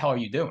 what the hell are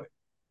you doing?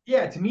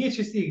 Yeah, to me, it's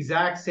just the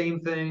exact same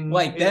thing.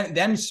 Like,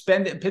 them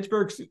spend it.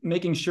 Pittsburgh's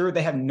making sure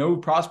they have no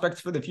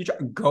prospects for the future.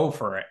 Go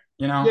for it.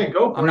 You know, Yeah,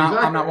 go I'm for it. not. I'm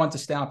Exactly. not one to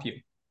stop you.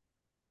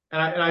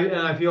 And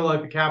I feel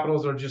like the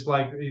Capitals are just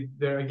like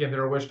they're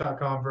a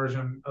Wish.com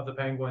version of the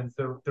Penguins.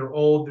 They're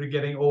old. They're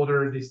getting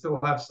older. They still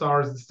have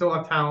stars. They still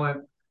have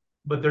talent,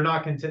 but they're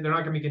not content. They're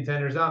not going to be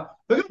contenders now.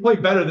 They're going to play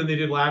better than they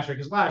did last year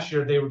because last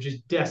year they were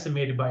just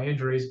decimated by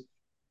injuries.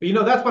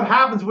 But that's what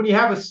happens when you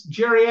have a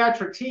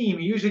geriatric team.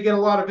 You usually get a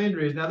lot of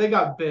injuries. Now they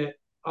got bit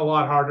a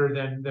lot harder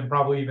than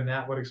probably even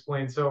that would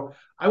explain. So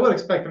I would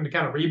expect them to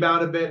kind of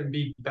rebound a bit and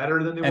be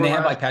better than they And were they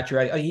have last like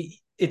Pacioretty.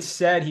 It's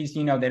said he's.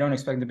 They don't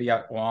expect him to be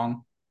out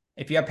long.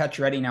 If you have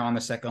Pacioretty now on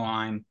the second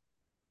line,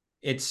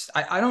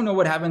 I don't know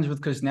what happens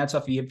with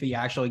Kuznetsov if he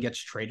actually gets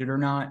traded or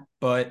not.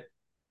 But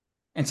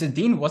and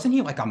Sedin, wasn't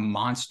he like a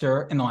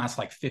monster in the last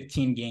like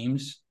 15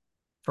 games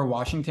for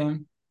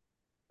Washington?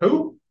 year.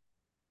 Who?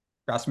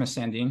 Rasmus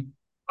Sandin.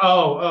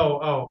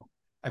 Oh.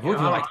 I Yeah, believe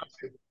he I don't like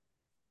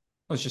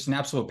was just an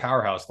absolute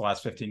powerhouse the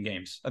last 15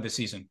 games of the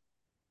season.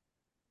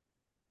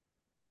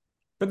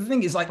 But the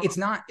thing is, like, it's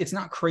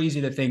not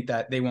crazy to think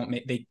that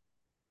they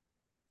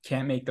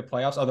can't make the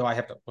playoffs. Although I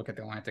have to look at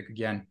the Atlantic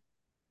again.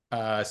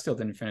 Still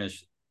didn't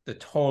finish the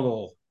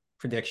total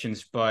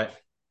predictions, but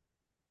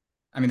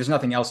I mean, there's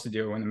nothing else to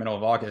do in the middle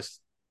of August.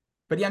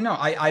 But yeah, no,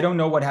 I don't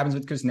know what happens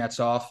with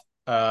Kuznetsov,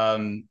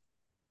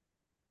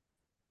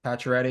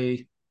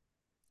 Pacioretty.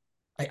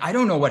 I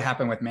don't know what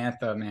happened with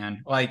Mantha,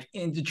 man. Like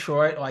in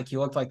Detroit, like he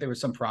looked like there was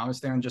some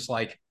promise there, and just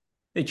like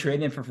they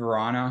traded him for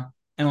Verona,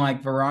 and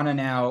like Verona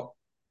now.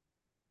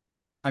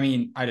 I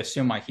mean, I'd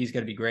assume like he's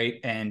going to be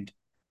great, and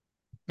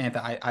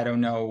Mantha, I don't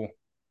know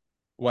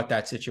what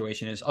that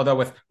situation is. Although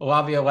with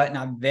Laviolette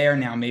not there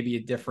now, maybe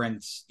a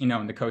difference, in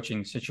the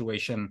coaching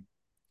situation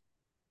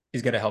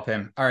is going to help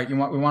him. All right, we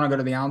want to go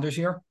to the Islanders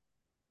here?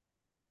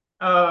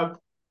 uh,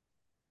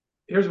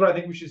 Here's what I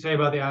think we should say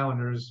about the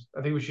Islanders.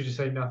 I think we should just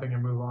say nothing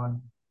and move on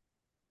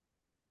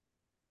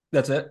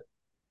That's it.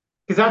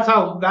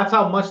 because that's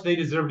how much they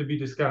deserve to be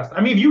discussed. I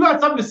mean, if you got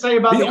something to say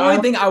about The the only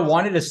Islanders, thing I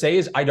wanted to say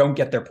is I don't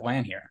get their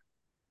plan here.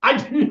 I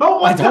didn't know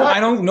I what don't. the I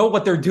don't know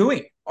what they're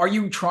doing. Are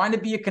you trying to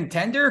be a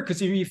contender? Because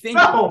if you think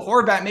no.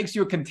 Horvat makes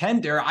you a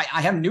contender,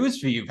 I have news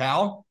for you,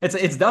 pal.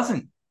 It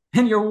doesn't.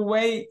 And you're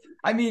way.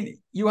 I mean,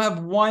 you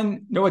have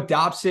one. Noah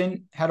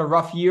Dobson had a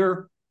rough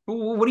year.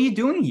 What are you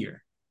doing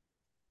here?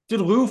 Did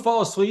Lou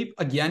fall asleep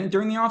again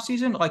during the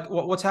offseason? Like,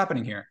 what's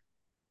happening here?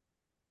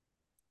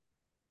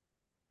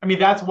 I mean,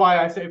 that's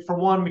why I say for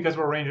one because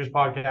we're a Rangers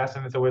podcast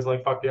and it's always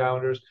like fuck the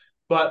Islanders.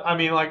 But I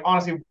mean, like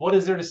honestly, what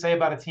is there to say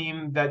about a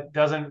team that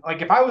doesn't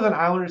like? If I was an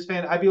Islanders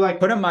fan, I'd be like,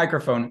 Put a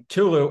microphone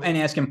to Lou and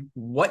ask him,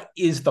 what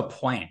is the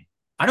plan?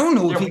 I don't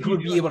know if he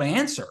would be able to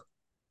answer.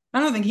 I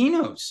don't think he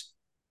knows.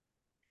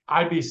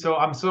 I mean,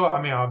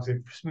 obviously,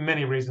 for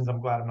many reasons, I'm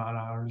glad I'm not an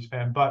Islanders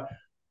fan. But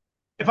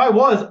if I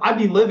was, I'd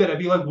be livid. I'd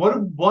be like,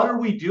 what are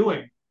we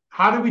doing?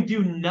 How do we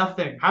do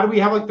nothing? How do we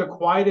have like the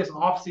quietest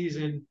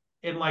offseason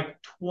in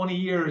like 20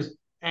 years,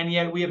 and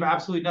yet we have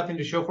absolutely nothing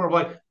to show for it?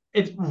 Like,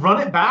 it's run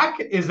it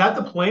back. Is that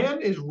the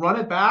plan? Is run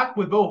it back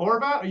with Bo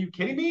Horvat? Are you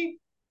kidding me?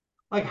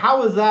 Like,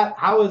 how is that?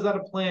 How is that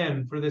a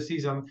plan for this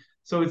season?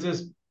 So it's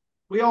just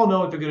we all know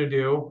what they're going to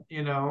do.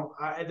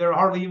 They're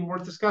hardly even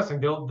worth discussing.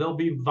 They'll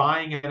be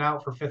vying it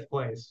out for fifth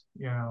place.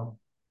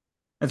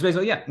 That's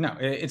basically, yeah, no,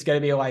 it's going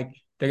to be like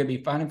they're going to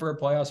be fighting for a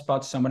playoff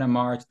spot someone in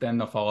March, then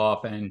they'll fall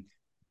off and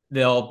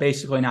they'll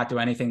basically not do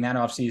anything that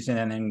offseason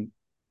and then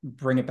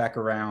bring it back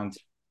around.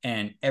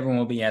 And everyone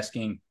will be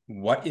asking,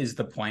 what is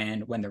the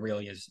plan when there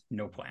really is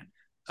no plan?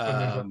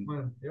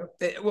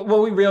 Yep.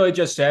 What we really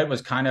just said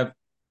was kind of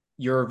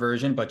your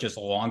version, but just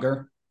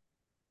longer.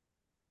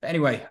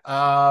 Anyway,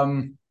 are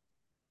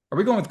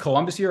we going with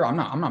Columbus here? I'm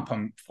not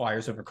putting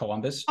Flyers over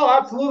Columbus. Oh,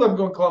 absolutely. I'm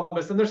going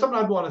Columbus. And there's something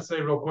I'd want to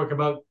say real quick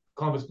about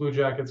Columbus Blue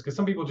Jackets because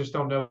some people just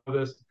don't know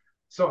this.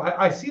 So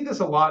I see this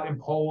a lot in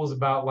polls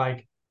about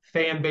like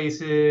fan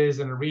bases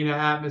and arena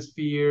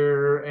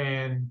atmosphere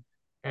and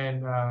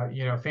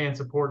fan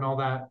support and all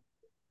that.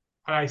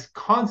 And I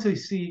constantly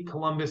see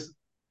Columbus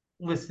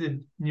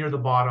listed near the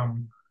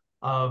bottom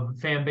of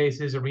fan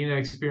bases, arena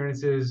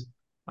experiences.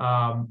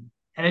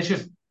 And it's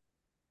just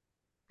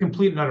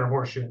complete and utter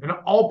horseshit. And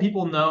all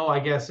people know, I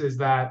guess, is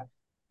that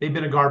they've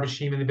been a garbage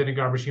team and they've been a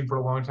garbage team for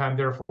a long time.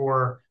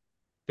 Therefore,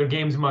 their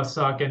games must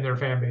suck and their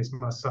fan base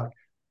must suck.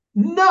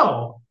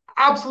 No,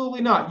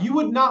 absolutely not. You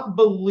would not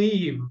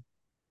believe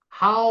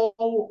how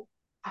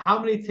how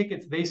many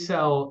tickets they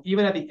sell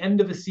even at the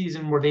end of a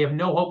season where they have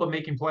no hope of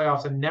making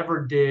playoffs and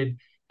never did,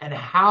 and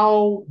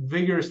how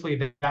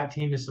vigorously that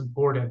team is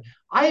supported.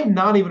 I am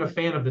not even a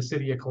fan of the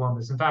city of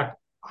Columbus. In fact,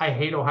 I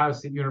hate Ohio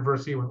State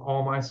University with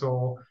all my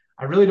soul.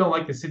 I really don't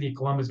like the city of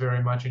Columbus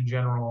very much in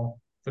general.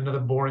 It's another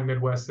boring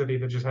Midwest city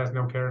that just has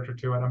no character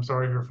to it. I'm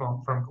sorry if you're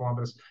from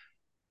Columbus.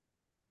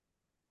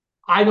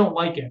 I don't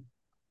like it.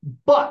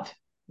 But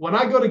when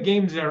I go to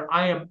games there,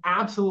 I am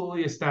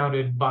absolutely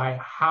astounded by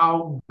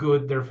how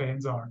good their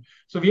fans are.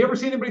 So if you ever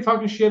see anybody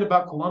talking shit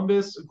about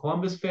Columbus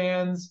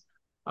fans,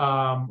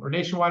 or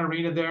Nationwide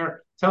Arena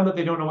there, tell them that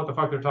they don't know what the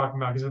fuck they're talking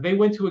about. Because if they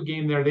went to a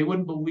game there, they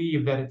wouldn't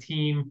believe that a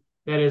team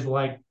that is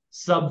like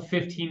sub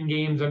 15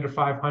 games under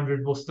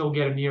 500 will still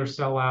get a near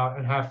sellout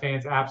and have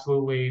fans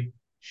absolutely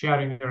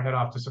shouting their head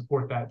off to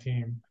support that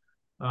team.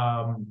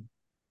 Um,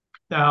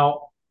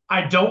 Now,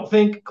 I don't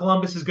think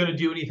Columbus is going to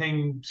do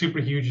anything super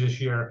huge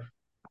this year.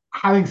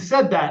 Having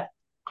said that,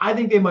 I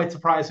think they might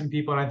surprise some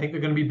people, and I think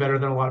they're going to be better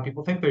than a lot of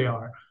people think they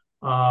are.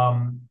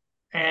 Um,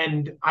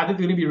 and I think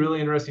they're going to be a really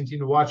interesting team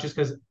to watch just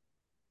because,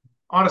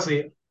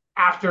 honestly,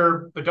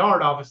 after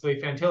Bedard, obviously,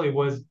 Fantilli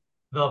was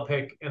the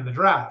pick in the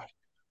draft.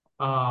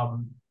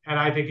 And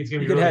I think it's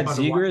going You to be could really have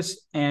fun to watch. Zegers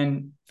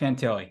and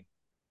Fantilli.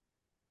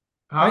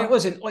 I mean, Huh?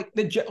 listen,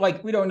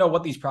 like we don't know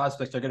what these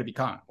prospects are going to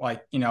become.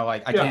 Like,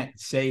 like I Yeah. can't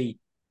say,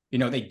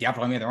 they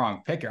definitely made the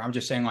wrong pick here. I'm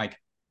just saying, like,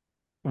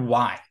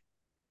 why?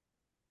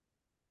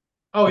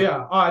 Oh Like,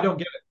 yeah. Oh, I don't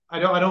get it. I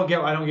don't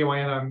get why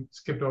Anaheim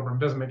skipped over him.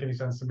 Doesn't make any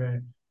sense to me.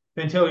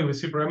 Fantilli was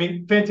super. I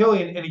mean,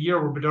 Fantilli in a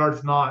year where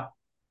Bedard's not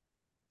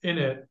in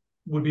it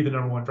would be the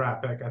number one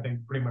draft pick, I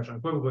think, pretty much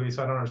unequivocally.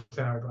 So I don't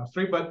understand how he drops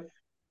three, but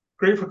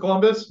great for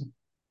Columbus.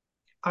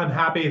 I'm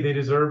happy they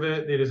deserve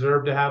it. They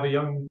deserve to have a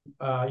young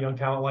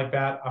talent like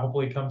that.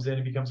 Hopefully, he comes in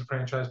and becomes a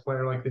franchise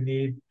player like they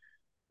need.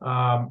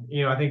 I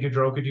think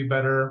Gaudreau could do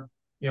better.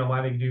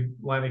 Laine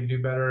could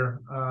do better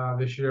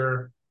this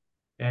year.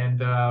 And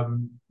they're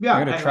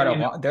yeah, going to try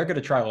to they're going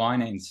to try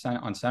line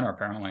on center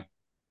apparently.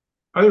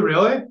 are they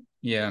really?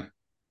 Yeah,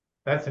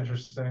 That's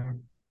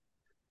interesting.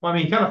 Well, I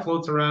mean, he kind of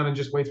floats around and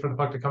just waits for the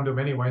puck to come to him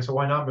anyway. So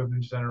why not move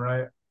him to center,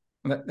 right?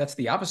 that's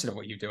the opposite of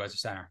what you do as a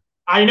center.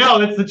 I know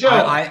that's the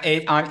joke.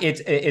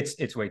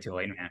 It's way too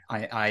late, man.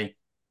 I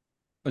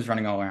was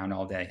running all around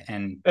all day,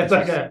 and It's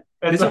okay.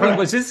 It's this all right.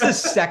 was this the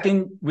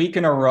second week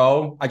in a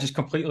row I just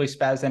completely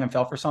spazzed and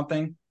fell for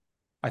something.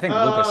 I think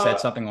Lucas said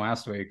Is something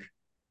last week.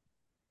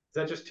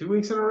 that just 2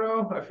 weeks in a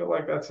row? I feel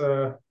like that's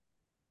a.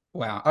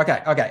 Wow.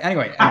 Okay. Okay.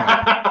 Anyway.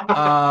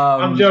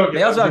 I'm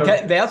joking. I'm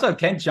joking. They also have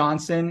Kent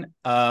Johnson.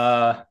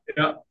 Yeah.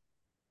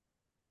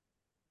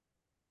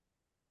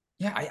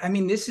 Yeah. I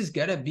mean, this is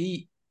gonna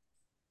be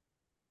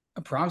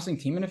a promising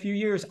team in a few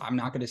years. I'm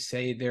not gonna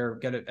say they're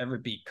gonna ever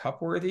be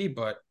cup worthy,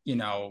 but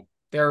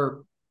they're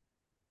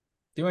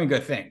doing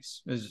good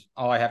things. Is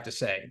all I have to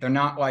say. They're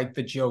not like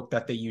the joke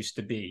that they used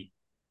to be,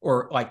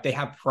 or like they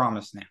have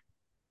promise now.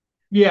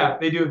 Yeah,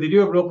 they do. They do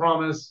have real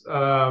promise.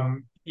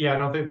 Yeah, I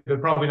don't think they're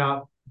probably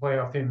not a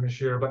playoff team this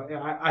year, but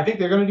I think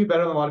they're going to do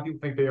better than a lot of people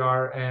think they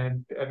are,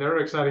 and they're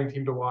an exciting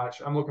team to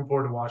watch. I'm looking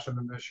forward to watching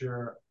them this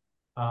year.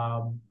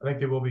 I think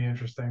they will be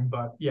interesting,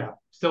 but yeah,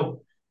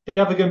 still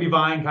definitely going to be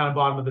vying kind of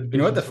bottom of the You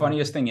know what division the for me.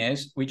 funniest thing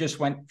is? We just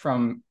went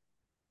from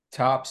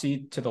top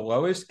seed to the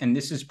lowest, and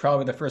this is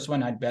probably the first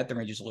one I'd bet the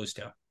Rangers lose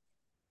to.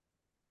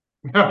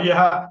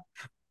 Yeah,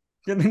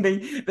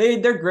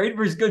 They're great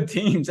versus good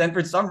teams, and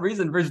for some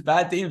reason versus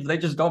bad teams they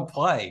just don't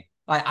play.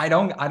 I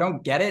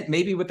don't get it.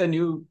 Maybe with a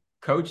new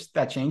coach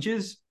that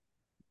changes,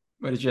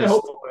 but it's yeah, just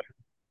hopefully,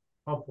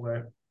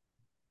 hopefully.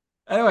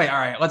 anyway. All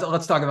right,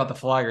 let's talk about the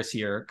Flyers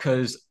here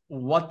because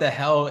what the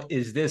hell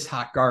is this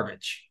hot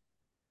garbage?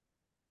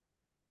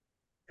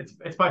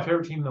 It's my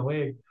favorite team in the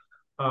league.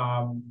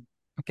 Um,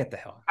 Get the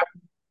hell.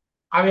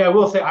 I mean, I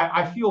will say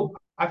I feel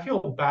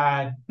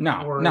bad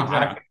No, for no, I don't.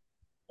 exactly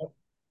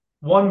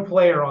one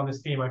player on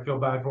this team. I feel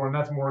bad for, and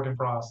that's Morgan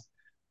Frost.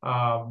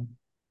 Um,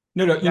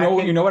 No, no. that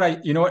kid, You know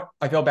what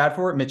I feel bad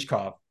for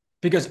Mitchkov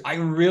because I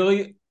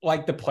really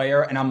like the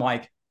player, and I'm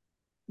like,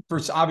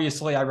 first,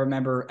 obviously, I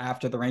remember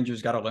after the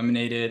Rangers got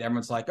eliminated,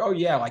 everyone's like, "Oh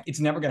yeah, like it's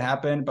never gonna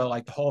happen." But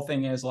like the whole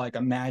thing is like,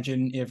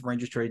 imagine if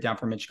Rangers traded down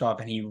for Mitchkov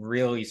and he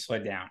really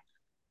slid down.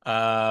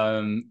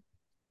 Um,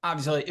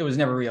 Obviously, it was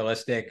never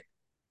realistic,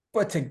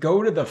 but to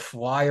go to the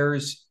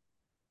Flyers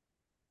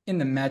in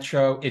the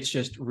Metro, it's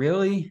just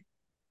really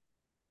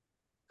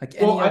like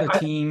well, any other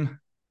team.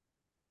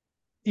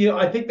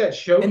 I think that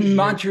shows And you.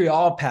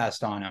 Montreal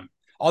passed on him.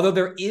 Although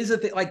there is a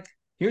thing, like,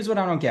 here's what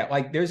I don't get.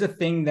 Like, there's a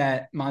thing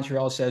that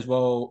Montreal says,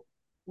 well,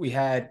 we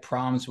had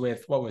problems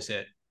with, what was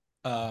it?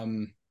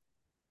 Um,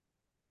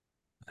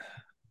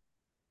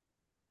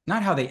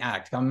 Not how they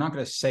act. I'm not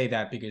going to say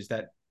that because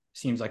that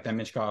seems like that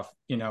Mitchkov,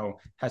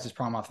 has this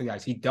problem off the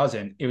ice. He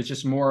doesn't. It was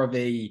just more of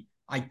a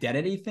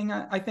identity thing.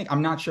 I think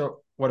I'm not sure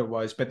what it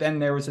was, but then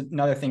there was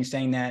another thing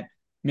saying that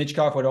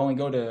Michkov would only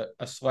go to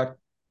a select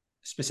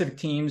specific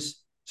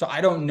teams. So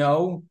I don't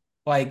know,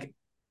 like,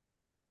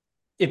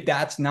 if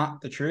that's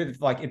not the truth.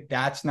 Like, if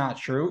that's not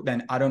true,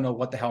 then I don't know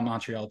what the hell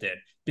Montreal did,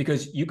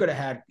 because you could have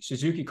had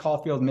Suzuki,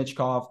 Caulfield,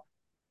 Michkov,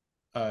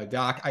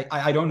 Doc.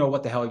 I don't know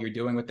what the hell you're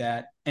doing with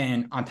that.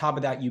 And on top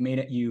of that,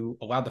 you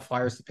allowed the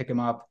Flyers to pick him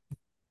up,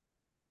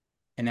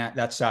 and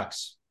that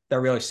sucks. That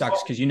really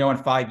sucks, because in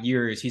 5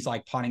 years he's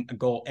like potting a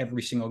goal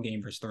every single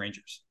game versus the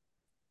Rangers.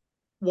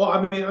 Well,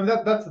 I mean,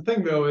 that's the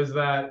thing though, is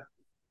that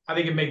I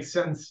think it makes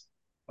sense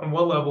on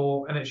one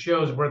level, and it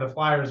shows where the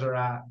Flyers are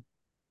at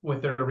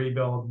with their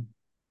rebuild,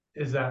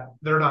 is that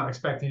they're not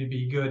expecting to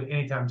be good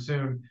anytime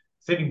soon.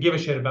 So they didn't give a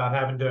shit about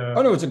having to.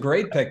 Oh no, it's a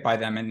great pick by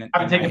them, and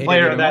take a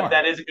player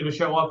that isn't going to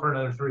show up for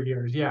another 3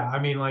 years. Yeah, I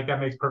mean, like, that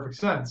makes perfect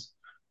sense.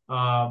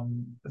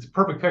 It's a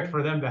perfect pick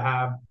for them to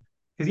have,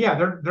 because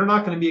they're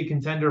not going to be a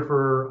contender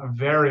for a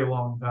very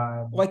long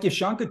time. Like, if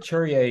Sean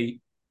Couturier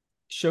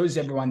shows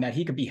everyone that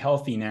he could be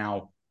healthy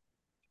now,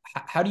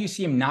 how do you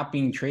see him not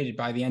being traded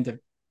by the end of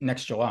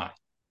next July?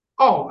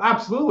 Oh,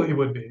 absolutely, he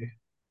would be.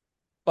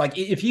 Like,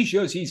 if he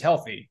shows he's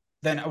healthy,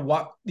 then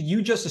what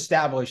you just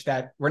established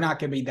that we're not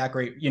going to be that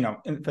great,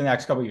 for the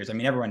next couple of years. I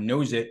mean, everyone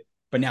knows it,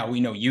 but now we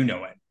know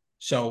it.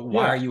 So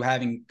why are you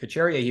having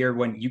Couturier here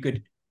when you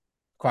could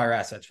acquire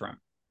assets from?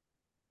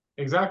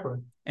 Exactly.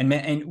 And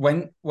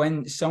when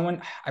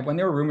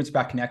there were rumors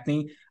about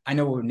Konechny, I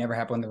know it would never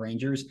happen on the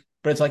Rangers,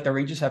 but it's like the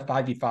Rangers have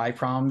 5v5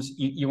 problems.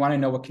 You want to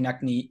know what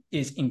Konechny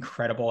is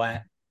incredible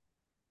at?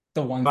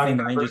 The one thing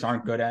the Rangers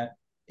aren't good at,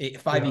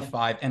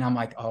 5v5. And I'm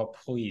like, oh,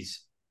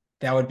 please,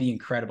 that would be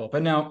incredible.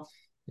 But no,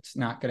 it's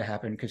not going to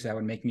happen, because that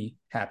would make me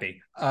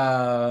happy.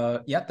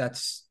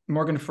 That's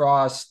Morgan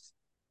Frost.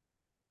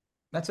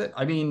 That's it.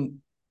 I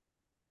mean,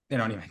 they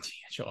don't even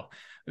DHL.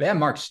 They have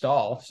Mark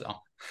Stahl, so.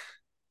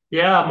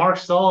 Yeah, Mark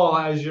Stahl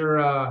as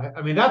your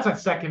that's a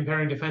second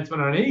pairing defenseman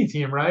on any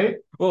team, right?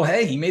 Well,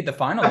 hey, he made the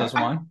finals as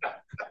one.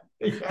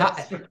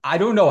 Yes. I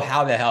don't know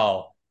how the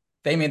hell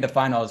they made the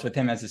finals with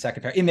him as the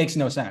second pair. It makes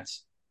no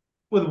sense.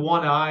 With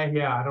one eye,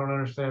 yeah, I don't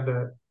understand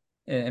it.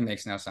 It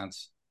makes no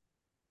sense.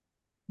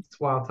 It's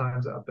wild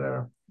times out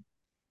there.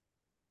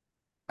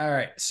 All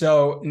right,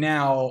 so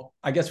now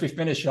I guess we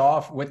finish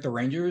off with the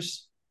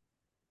Rangers.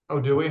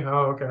 Oh, do we?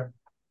 Oh, okay.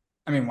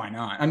 I mean, why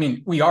not? I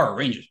mean, we are a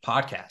Rangers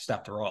podcast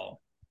after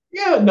all.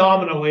 Yeah,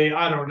 nominally.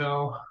 I don't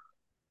know.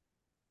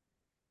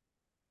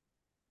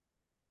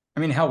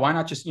 I mean, hell, why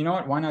not just,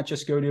 why not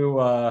just go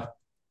to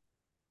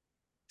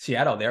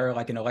Seattle? They're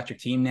like an electric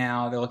team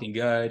now. They're looking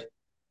good.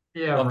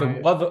 Yeah,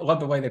 love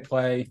the way they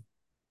play.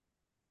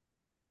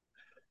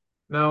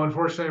 No,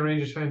 unfortunately,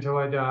 Rangers fan until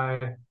I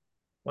die.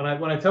 When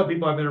I tell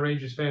people I've been a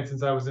Rangers fan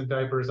since I was in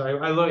diapers, I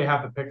literally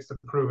have the pics to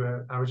prove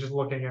it. I was just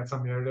looking at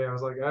something the other day. I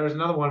was like, there's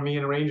another one of me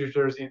in a Rangers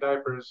jersey and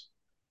diapers.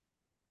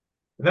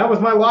 And that was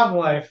my lot in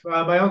life.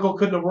 My uncle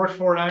couldn't have worked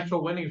for an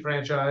actual winning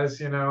franchise.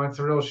 It's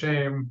a real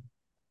shame.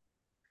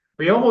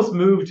 We almost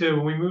moved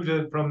when we moved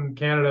from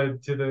Canada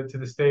to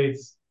the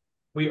States.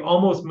 We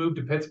almost moved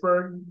to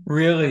Pittsburgh.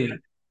 Really?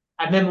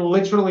 And then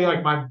literally,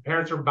 like, my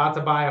parents were about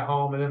to buy a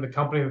home, and then the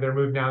company that they're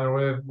moving down there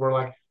with were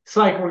like,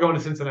 psych, we're going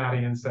to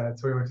Cincinnati instead.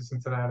 So we went to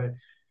Cincinnati.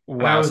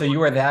 Wow. So you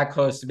were that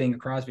close to being a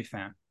Crosby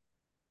fan.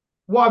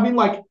 Well, I mean,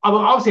 like,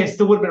 obviously I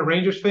still would have been a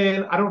Rangers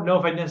fan. I don't know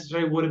if I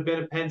necessarily would have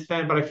been a Pens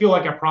fan, but I feel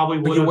like I probably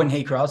would have. But you wouldn't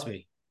hate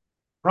Crosby.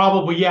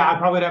 Probably, yeah. I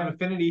probably would have an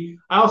affinity.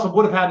 I also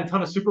would have had a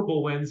ton of Super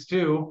Bowl wins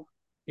too,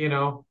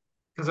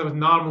 because I was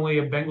nominally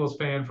a Bengals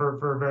fan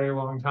for a very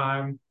long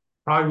time.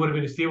 Probably would have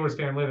been a Steelers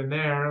fan living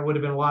there. I would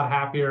have been a lot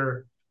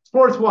happier.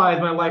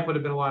 Sports-wise, my life would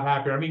have been a lot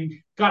happier. I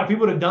mean, God, if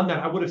people would have done that,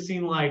 I would have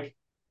seen like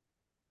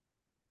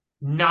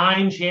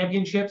 9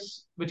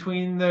 championships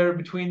between the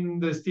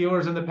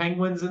Steelers and the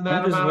Penguins in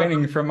that. I'm just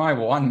waiting for my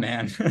one,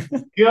 man.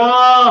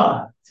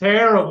 God,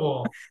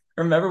 terrible.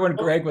 Remember when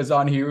Greg was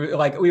on here?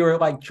 Like, we were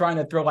like trying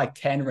to throw like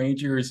 10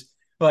 Rangers,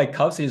 like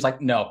Cubs. He's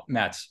like, no,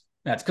 Mets,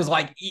 because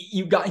like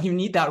you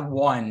need that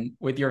one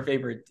with your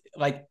favorite,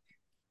 like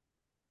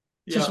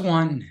just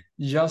one.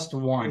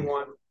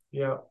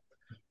 Yeah.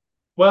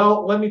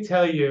 Well, let me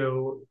tell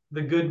you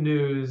the good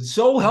news.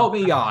 So help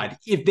me God,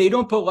 if they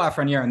don't put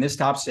Lafreniere in this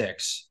top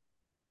 6.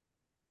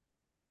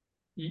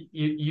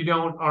 You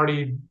don't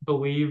already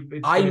believe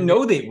it's I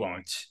know they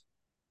won't.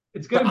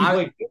 It's going to be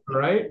Blake Wheeler,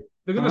 right?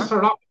 They're going to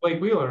start off with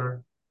Blake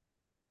Wheeler.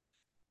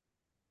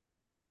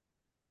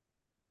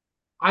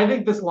 I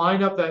think this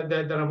lineup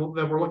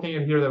that we're looking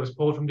at here that was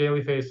pulled from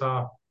Daily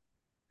Faceoff.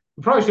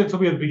 We probably should still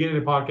be at the beginning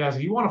of the podcast.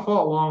 If you want to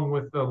follow along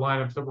with the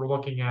lineups that we're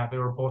looking at, they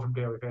were pulled from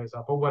Daily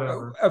Faceoff, but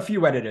whatever. A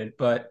few edited,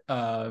 but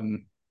I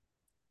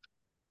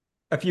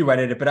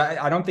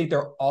don't think they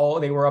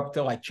were up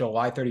to like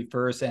July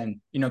 31st,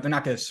 and they're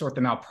not going to sort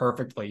them out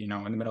perfectly, in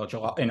the middle of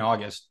July, in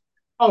August.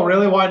 Oh,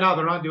 really? Why not?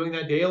 They're not doing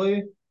that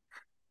daily?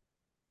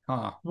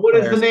 Huh. What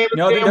is the name of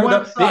the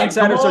website?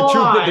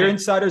 The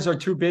insiders are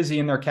too busy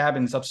in their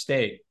cabins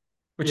upstate,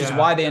 which is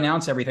why they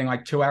announce everything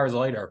like 2 hours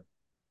later.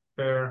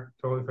 Fair,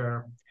 totally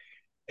fair.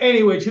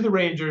 Anyway, to the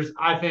Rangers,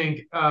 I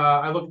think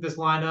I look at this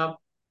lineup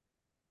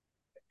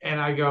and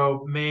I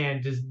go,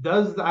 man,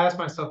 does I ask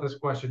myself this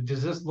question?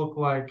 Does this look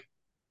like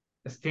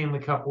a Stanley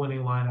Cup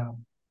winning lineup?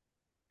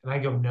 And I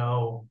go,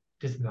 no,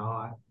 does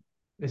not.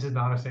 This is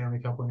not a Stanley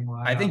Cup winning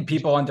I lineup. think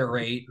people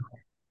underrate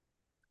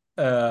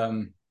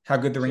how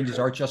good the Rangers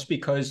are just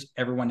because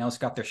everyone else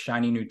got their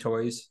shiny new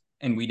toys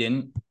and we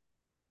didn't.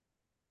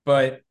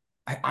 But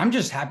I'm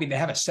just happy they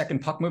have a second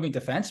puck moving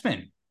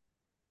defenseman.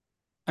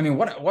 I mean,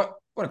 what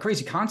a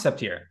crazy concept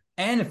here.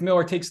 And if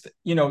Miller takes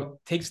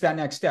that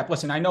next step.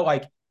 Listen, I know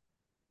like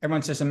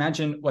everyone says,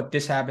 imagine what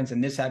this happens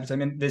and this happens. I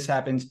mean, this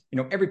happens.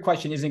 Every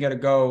question isn't going to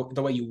go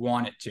the way you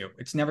want it to.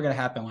 It's never going to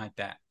happen like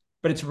that.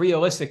 But it's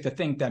realistic to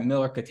think that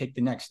Miller could take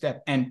the next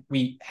step. And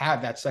we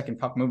have that second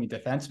puck moving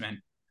defenseman.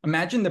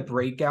 Imagine the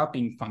breakout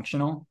being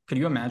functional. Could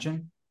you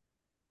imagine?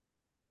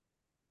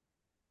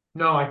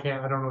 No, I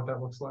can't. I don't know what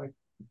that looks like.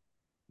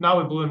 Not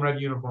with blue and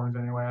red uniforms,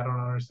 anyway. I don't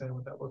understand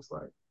what that looks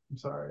like. I'm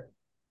sorry.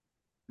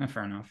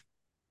 Fair enough.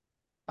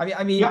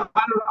 I mean, Yeah,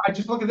 I don't know. I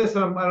just look at this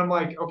and I'm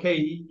like,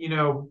 okay,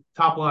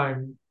 top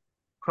line,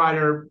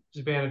 Kreider,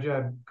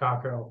 Zibanejad,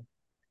 Kakko.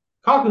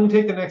 Kakko can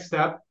take the next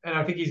step, and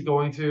I think he's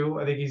going to.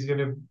 I think he's going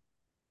to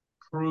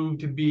prove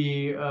to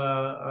be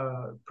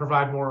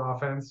provide more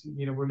offense.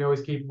 We know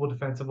he's capable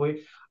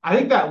defensively. I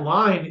think that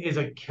line is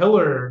a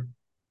killer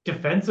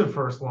defensive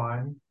first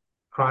line.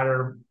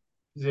 Kreider,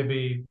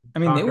 Zibby, I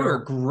mean, they were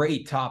Kakko. a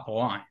great top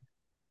line.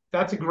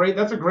 That's a great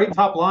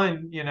top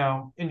line.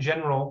 In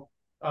general.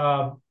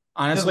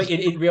 Honestly,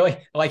 it really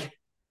like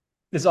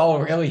this all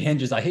really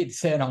hinges. I hate to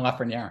say it on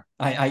Lafreniere.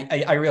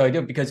 I really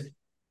do because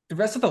the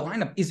rest of the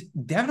lineup is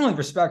definitely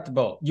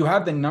respectable. You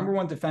have the number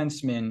one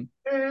defenseman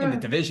in the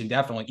division,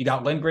 definitely. You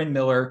got Lindgren,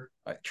 Miller,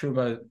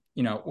 Trouba.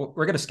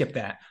 We're gonna skip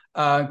that.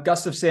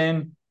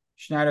 Gustafsson,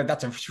 Schneider.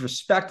 That's a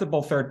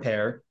respectable third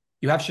pair.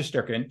 You have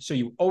Shesterkin, so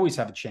you always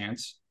have a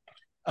chance.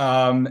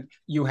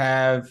 You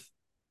have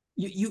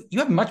you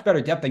have much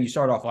better depth than you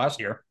started off last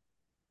year.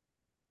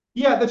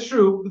 Yeah, that's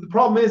true. The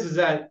problem is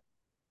that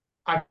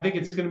I think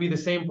it's going to be the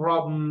same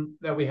problem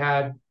that we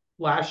had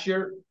last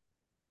year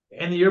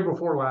and the year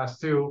before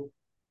last too,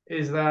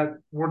 is that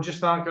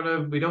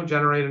we don't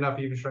generate enough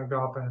even strength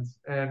offense.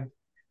 And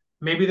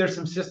maybe there's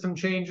some system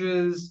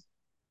changes,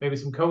 maybe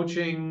some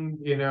coaching,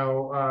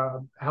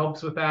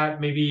 helps with that.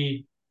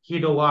 Maybe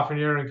Hito,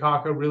 Lafreniere, and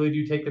Kakko really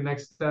do take the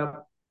next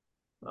step.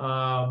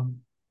 But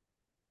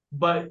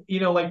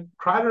like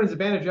Kreider and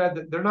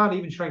Zibanejad, they're not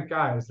even strength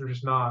guys. They're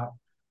just not.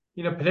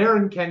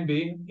 Panarin can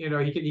be.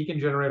 He can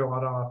generate a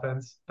lot of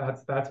offense.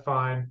 That's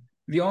fine.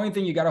 The only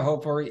thing you got to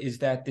hope for is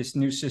that this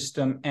new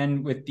system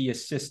and with the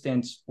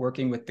assistants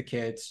working with the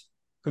kids,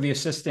 who the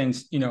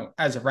assistants,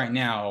 as of right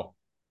now,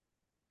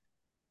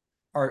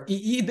 are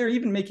they're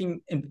even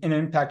making an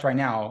impact right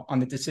now on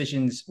the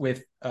decisions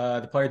with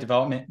the player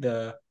development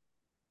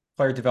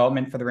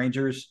for the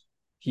Rangers.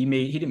 He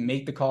didn't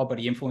make the call, but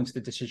he influenced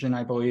the decision,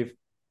 I believe.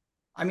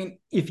 I mean,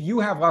 if you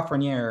have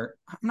Lafreniere,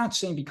 I'm not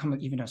saying become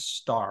even a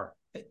star.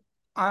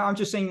 I'm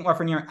just saying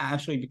Lafreniere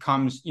actually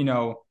becomes,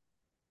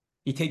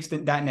 he takes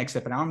that next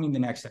step, and I don't mean the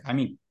next step. I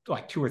mean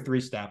like 2 or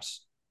 3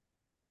 steps.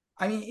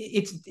 I mean,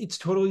 it's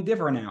totally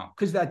different now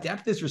because that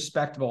depth is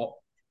respectable.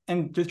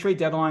 And the trade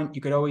deadline,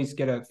 you could always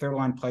get a third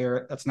line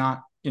player that's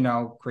not,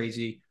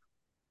 crazy.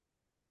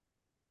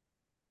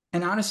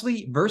 And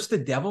honestly, versus the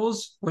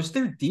Devils, was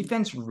their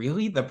defense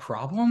really the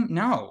problem?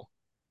 No,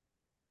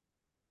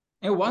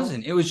 it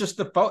wasn't. It was just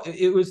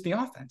it was the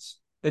offense.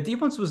 The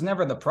defense was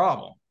never the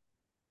problem.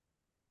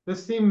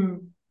 This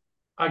team,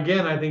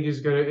 again, I think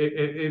is good.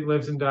 It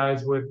lives and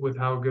dies with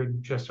how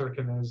good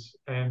Shesterkin is,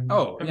 and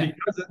Oh, and yeah.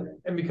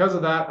 because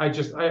of that,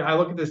 I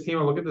look at this team,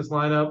 I look at this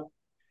lineup,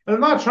 and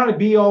I'm not trying to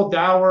be all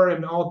dour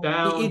and all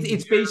down.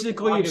 It's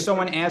basically if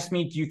someone asked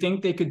me, do you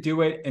think they could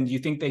do it? And do you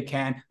think they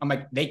can? I'm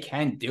like, they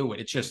can do it.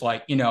 It's just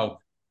like,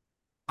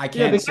 I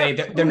can't say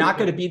that they're not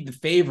going to be the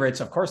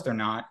favorites. Of course they're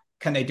not.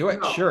 Can they do it?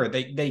 No. Sure.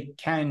 They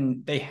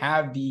can. They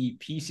have the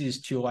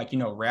pieces to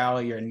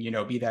rally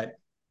and, be that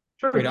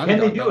sure. great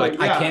underdog. But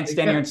I can't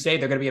stand here and say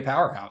they're going to be a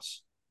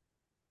powerhouse.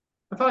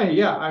 I thought,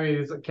 yeah. I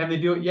mean, can they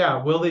do it?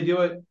 Yeah. Will they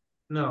do it?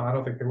 No, I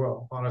don't think they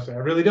will. Honestly, I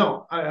really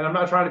don't. And I'm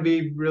not trying to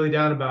be really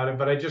down about it,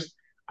 but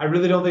I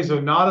really don't think so.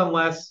 Not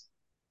unless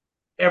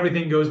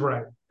everything goes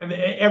right, and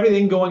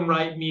everything going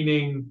right,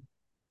 meaning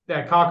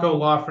that Kakko,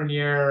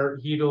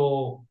 Lafreniere,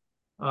 Hedel,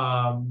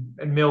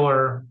 and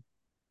Miller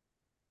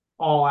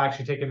all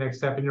actually take a next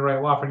step. And you're right,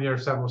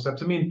 Lafreniere several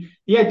steps. I mean,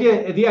 the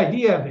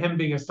idea of him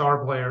being a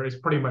star player is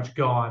pretty much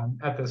gone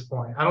at this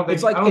point. I don't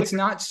think it's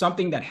not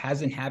something that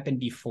hasn't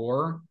happened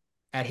before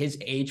at his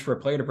age for a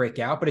player to break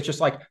out, but it's just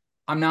like,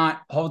 I'm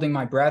not holding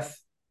my breath,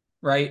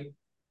 right?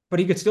 But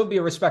he could still be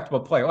a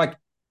respectable player. Like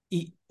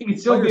he could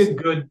still be a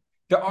good.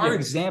 There are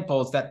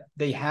examples that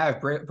they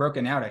have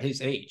broken out at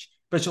his age,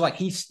 but it's just like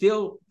he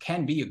still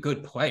can be a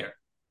good player.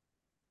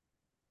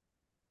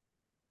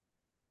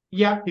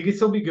 Yeah, he could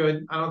still be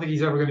good. I don't think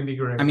he's ever going to be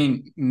great. I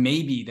mean,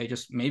 maybe they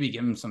just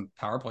give him some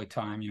power play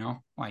time.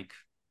 Like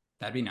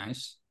that'd be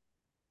nice.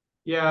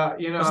 Yeah,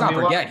 Let's I not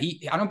mean, forget,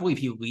 I don't believe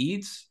he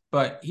leads,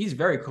 but he's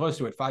very close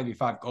to it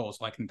 5v5 goals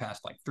like in the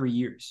past like 3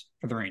 years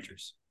for the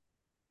Rangers.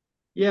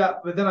 yeah,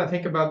 but then I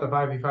think about the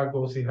 5v5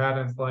 goals he had,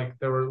 and it's like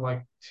there were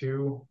like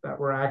two that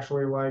were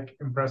actually like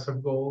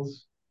impressive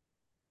goals.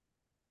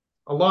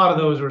 A lot of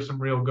those were some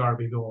real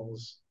garbage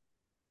goals.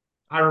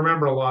 I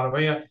remember a lot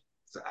of. Yeah,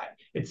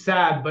 it's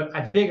sad, but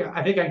I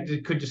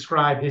think could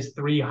describe his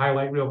three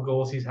highlight reel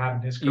goals he's had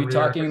in his Are you career.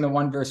 talking the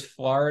one versus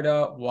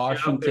Florida,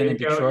 Yep, there Washington, you and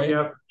go. Detroit?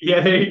 Yep, yeah,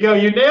 there you go.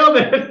 You nailed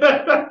it.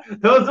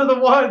 Those are the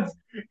ones.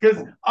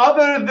 Because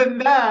other than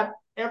that,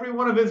 every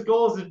one of his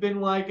goals has been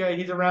like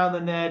he's around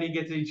the net,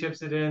 he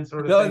chips it in,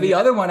 sort of thing. The Yeah.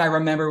 other one I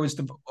remember was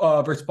the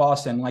versus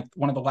Boston, like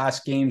one of the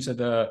last games of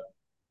the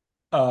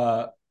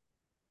uh,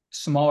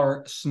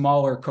 smaller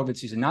COVID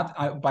season.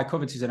 Not by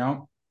COVID season, I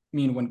don't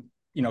mean when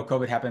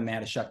COVID happened, they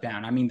had to shut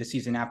down. I mean the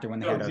season after when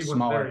they No, had because a he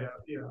wasn't there smaller. yet.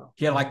 Yeah.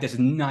 He had like this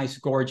nice,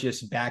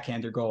 gorgeous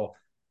backhander goal.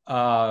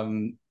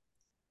 Um,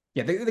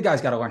 yeah, the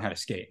guy's got to learn how to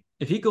skate.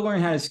 If he could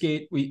learn how to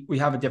skate, we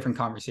have a different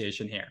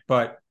conversation here.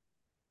 But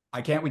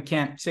we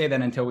can't say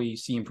that until we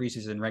see him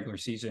preseason, regular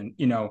season.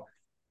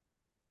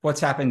 What's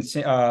happened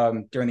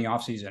during the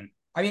offseason.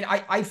 I mean,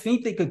 I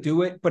think they could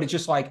do it, but it's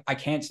just like I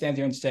can't stand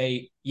there and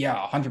say, yeah,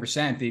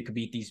 100% they could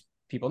beat these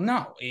people.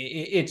 No,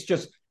 it's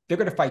just they're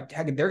going to fight.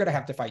 They're going to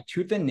have to fight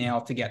tooth and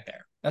nail to get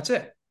there. That's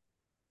it.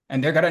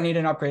 And they're going to need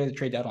an upgrade at the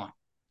trade deadline.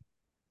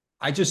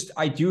 I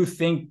do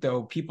think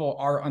though people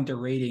are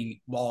underrating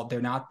while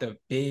they're not the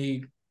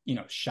big,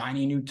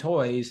 shiny new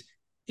toys,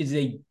 is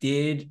they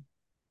did,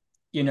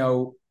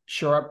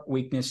 shore up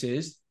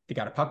weaknesses. They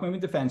got a puck moving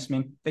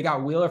defenseman. They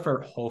got Wheeler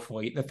for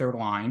hopefully the third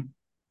line,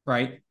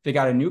 right? They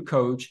got a new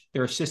coach.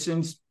 Their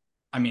assistants,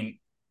 I mean,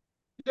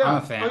 I'm a Yeah.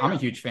 fan. Oh, I'm a yeah.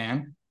 huge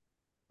fan.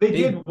 They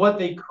did They what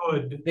they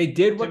could they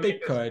did to what they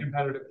make this a could,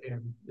 competitive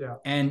team. Yeah.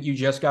 and you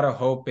just gotta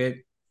hope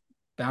it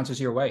bounces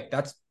your way.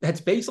 That's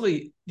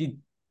basically the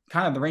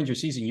kind of the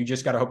Rangers season. You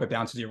just gotta hope it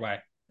bounces your way.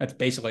 That's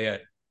basically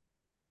it.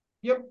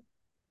 Yep.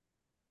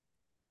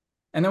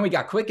 And then we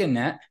got Quick in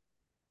net.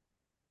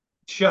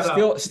 Shut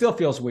up. Still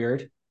feels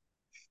weird.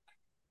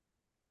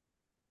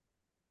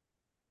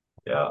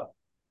 Yeah.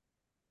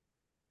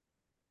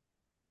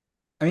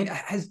 I mean,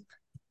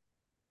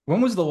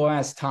 when was the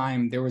last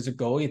time there was a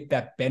goalie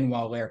that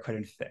Benoit Lair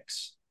couldn't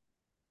fix?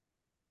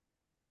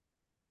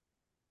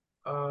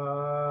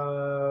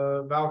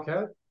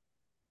 Valquette.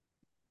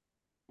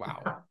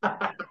 Wow.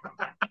 I'm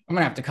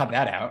gonna have to cut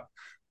that out.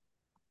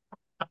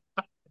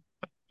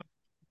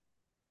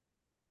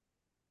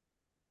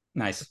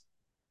 Nice.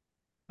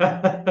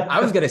 I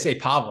was gonna say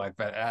Pavlik,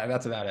 but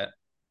that's about it.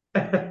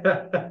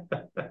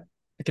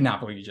 I cannot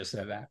believe you just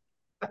said that.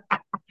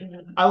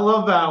 I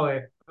love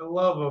Valley. I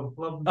love him.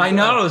 Love him to I death.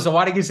 know. So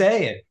why did you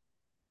say it?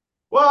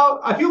 Well,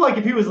 I feel like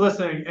if he was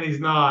listening and he's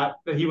not,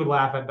 that he would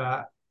laugh at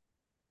that.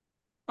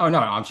 Oh no,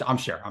 I'm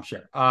sure. I'm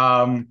sure.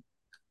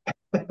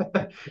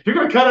 You're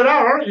gonna cut it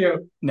out, aren't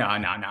you? No,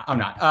 I'm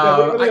not.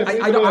 Yeah, leave it in. I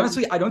Leave it don't, in.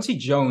 honestly, I don't see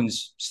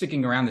Jones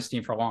sticking around this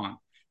team for long.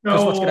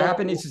 Because what's going to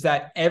happen No. is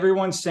that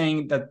everyone's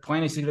saying that the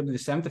plan is going to be the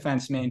seventh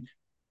defenseman.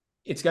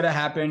 It's going to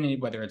happen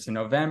whether it's in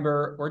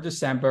November or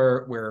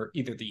December, where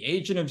either the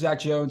agent of Zach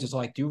Jones is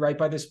like, do right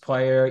by this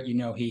player.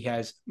 He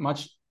has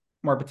much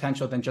more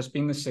potential than just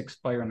being the sixth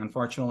player. And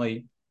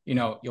unfortunately,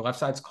 your left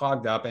side's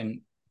clogged up.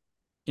 And,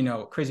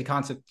 crazy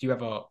concept, you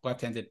have a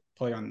left-handed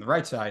player on the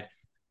right side.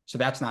 So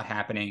that's not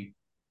happening.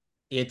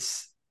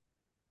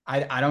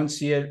 I don't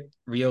see it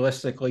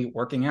realistically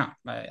working out.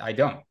 I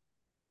don't.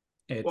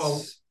 Well,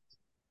 It's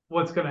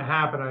what's gonna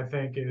happen, I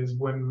think, is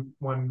when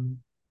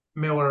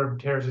Miller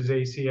tears his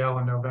ACL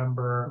in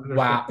November, there's gonna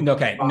wow. be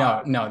Okay,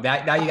 no,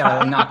 that you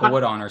gotta knock a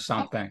wood on or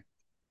something.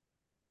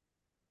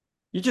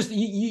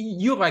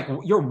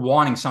 You're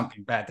wanting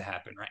something bad to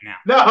happen right now.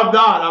 No, I'm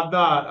not. I'm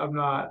not. I'm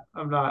not.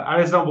 I'm not. I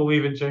just don't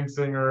believe in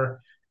jinxing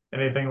or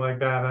anything like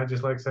that. I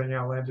just like saying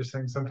outlandish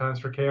things sometimes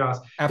for chaos.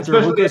 After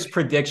Especially Luca's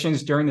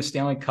predictions during the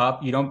Stanley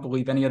Cup, you don't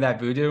believe any of that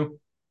voodoo?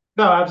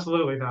 no,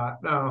 absolutely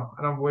not. No,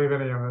 I don't believe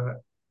any of it.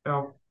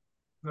 No,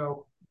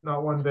 no,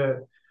 not one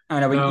bit. I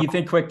know, but No. you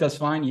think Quick does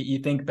fine? You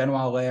think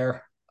Benoit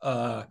Lair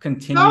No,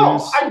 continues?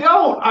 I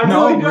don't. I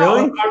No, really don't.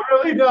 really? I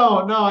really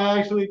don't. No, I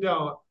actually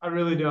don't. I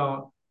really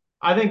don't.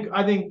 I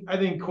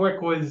think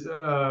Quick was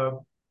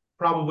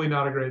probably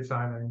not a great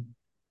signing.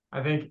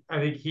 I think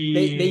They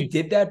he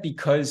did that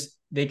because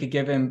they could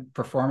give him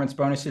performance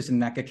bonuses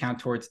and that could count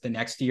towards the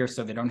next year,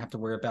 so they don't have to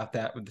worry about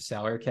that with the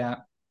salary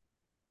cap.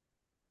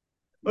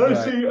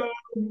 let's But see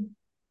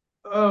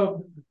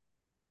um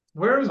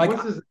where's like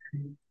what's his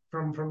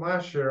name from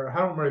last year?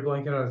 How am I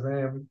blanking on his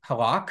name?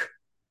 Halak,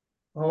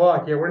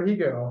 Halak, yeah, where did he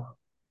go?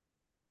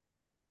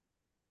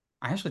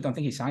 I actually don't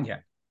think he signed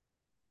yet.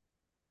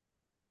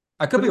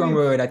 I could be Couldn't wrong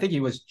we with it. I think he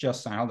was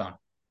just signed. Hold on.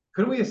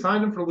 couldn't we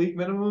assign him for league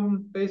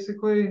minimum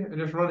basically and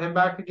just run him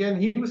back again?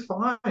 He was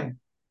fine.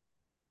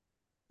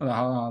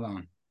 Hold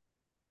on.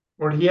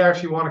 Or did he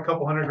actually want a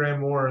couple hundred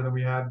grand more than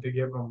we had to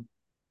give him?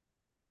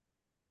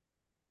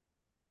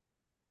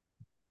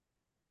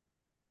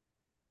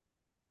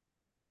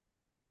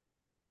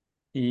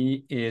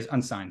 He is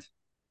unsigned.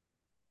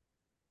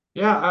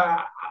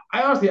 Yeah,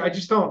 I honestly, I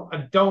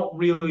don't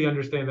really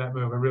understand that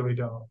move. I really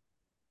don't.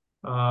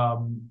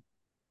 Um,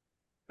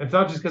 it's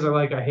not just because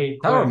I hate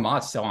Tyler Quick.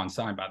 Mott's still on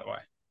sign, by the way.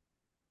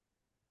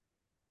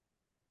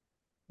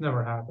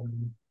 Never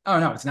happened. Oh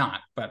no, it's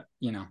not. But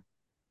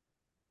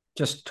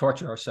just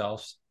torture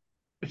ourselves.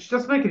 It just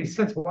doesn't make any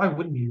sense. Why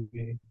wouldn't you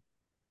be?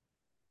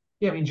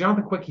 Yeah, I mean,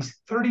 Jonathan Quick, he's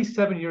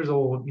 37 years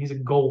old. He's a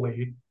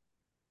goalie.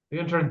 He's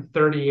gonna turn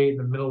 38 in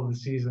the middle of the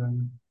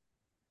season.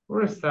 What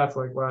are his stats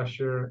like last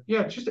year?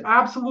 Yeah, just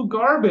absolute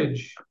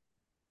garbage.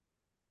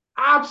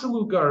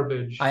 Absolute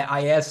garbage.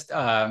 I asked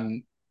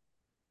someone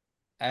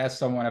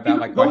He about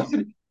hasn't like why.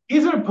 posted. He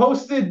hasn't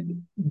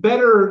posted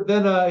better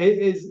than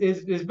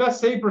his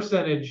best save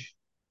percentage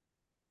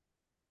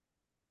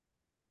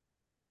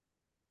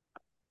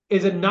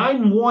is a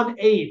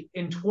 918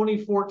 in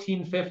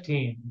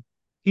 2014-15.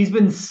 He's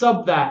been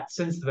sub that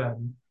since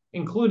then,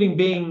 including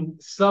being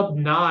sub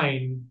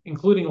 9,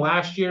 including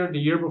last year, the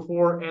year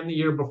before, and the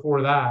year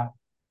before that.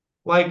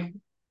 Like,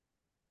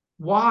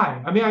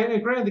 why? I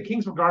mean, granted, the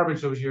Kings were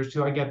garbage those years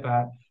too. I get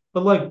that,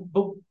 but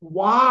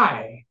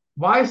why?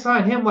 Why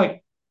sign him?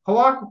 Like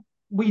Halak,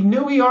 we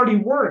knew he already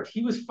worked.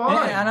 He was And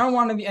I fine. don't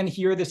want to and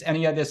hear this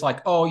any of this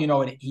like, oh,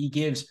 he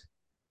gives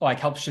like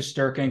helps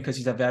Shesterkin because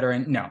he's a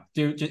veteran. No,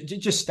 dude,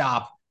 just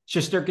stop.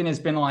 Shesterkin has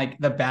been like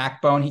the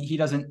backbone. He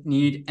doesn't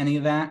need any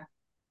of that.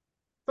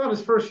 It's not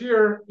his first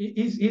year.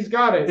 He's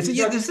got it. He's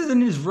got This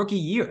isn't his rookie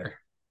year.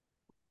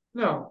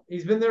 no.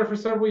 He's been there for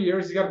several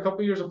years. He's got a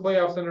couple years of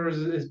playoffs under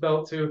his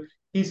belt too.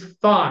 He's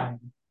fine.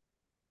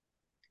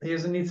 He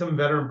doesn't need some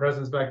veteran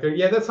presence back there.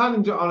 Yeah, that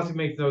timing honestly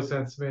makes no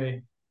sense to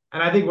me.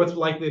 And I think what's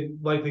likely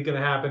going to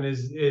happen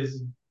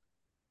is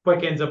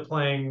Quick ends up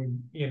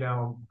playing, a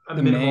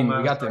The minimal Ming, we amount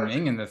of got the starts.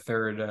 Ming in the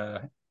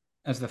third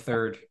as the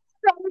third.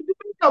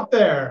 Up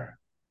there,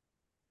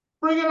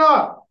 bring it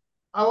up.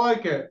 I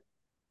like it.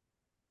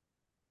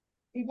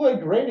 He played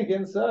great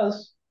against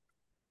us.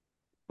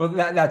 Well,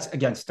 that's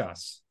against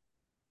us.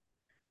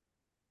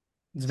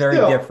 It's very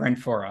Still, different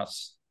for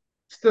us.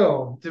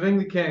 still, Domingue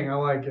the King. I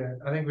like it.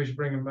 I think we should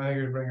bring him. I think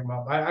we should bring him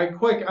up.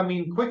 I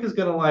mean, Quick is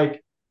gonna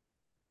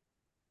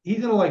he's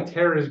gonna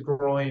tear his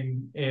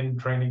groin in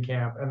training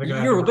camp, and they're gonna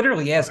have to You're bring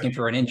literally asking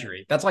for an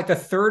injury. That's like the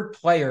third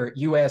player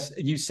you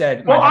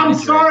said Well, might have an I'm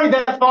injury. sorry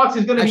that Fox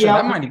is going to be Actually, that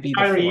out for might the be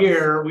the entire fourth.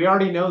 year. We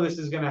already know this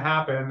is going to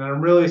happen, and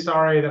I'm really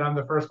sorry that I'm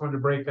the first one to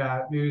break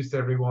that news to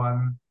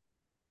everyone.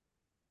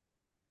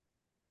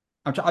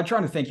 I'm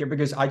trying to think here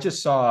because I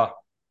just saw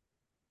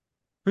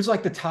who's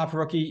like the top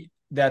rookie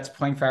that's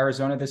playing for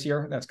Arizona this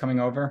year that's coming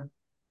over.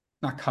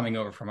 Not coming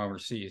over from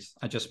overseas.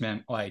 I just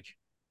meant like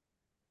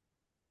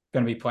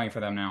going to be playing for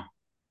them now.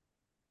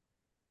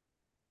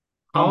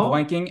 I'm Oh,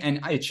 blanking, and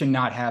it should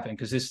not happen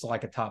because this is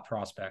like a top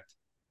prospect.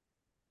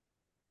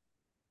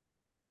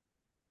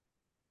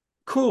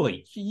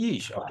 Cooley.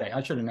 Yeesh. Okay,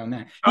 I should have known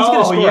that. He's going to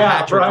oh score a yeah,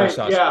 hat trick right, versus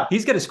us. yeah,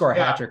 He's going to score a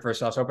yeah, hat trick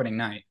versus us opening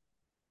night.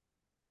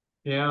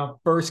 yeah,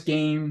 First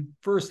game,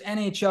 first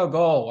NHL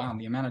goal. Wow,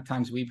 the amount of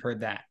times we've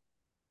heard that.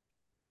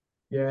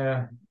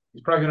 yeah.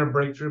 He's probably going to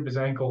break through his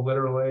ankle,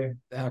 literally.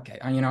 Okay,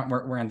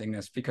 we're ending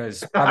this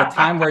because by the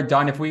time we're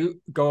done, if we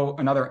go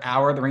another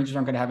hour, the Rangers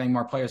aren't going to have any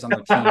more players on their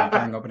team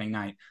during opening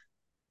night.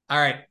 All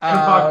right. And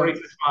Puck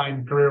breaks his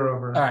spine, career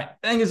over. All right.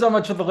 Thank you so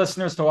much for the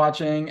listeners to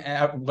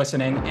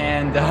listening,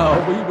 and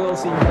we will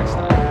see you next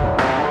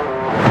time.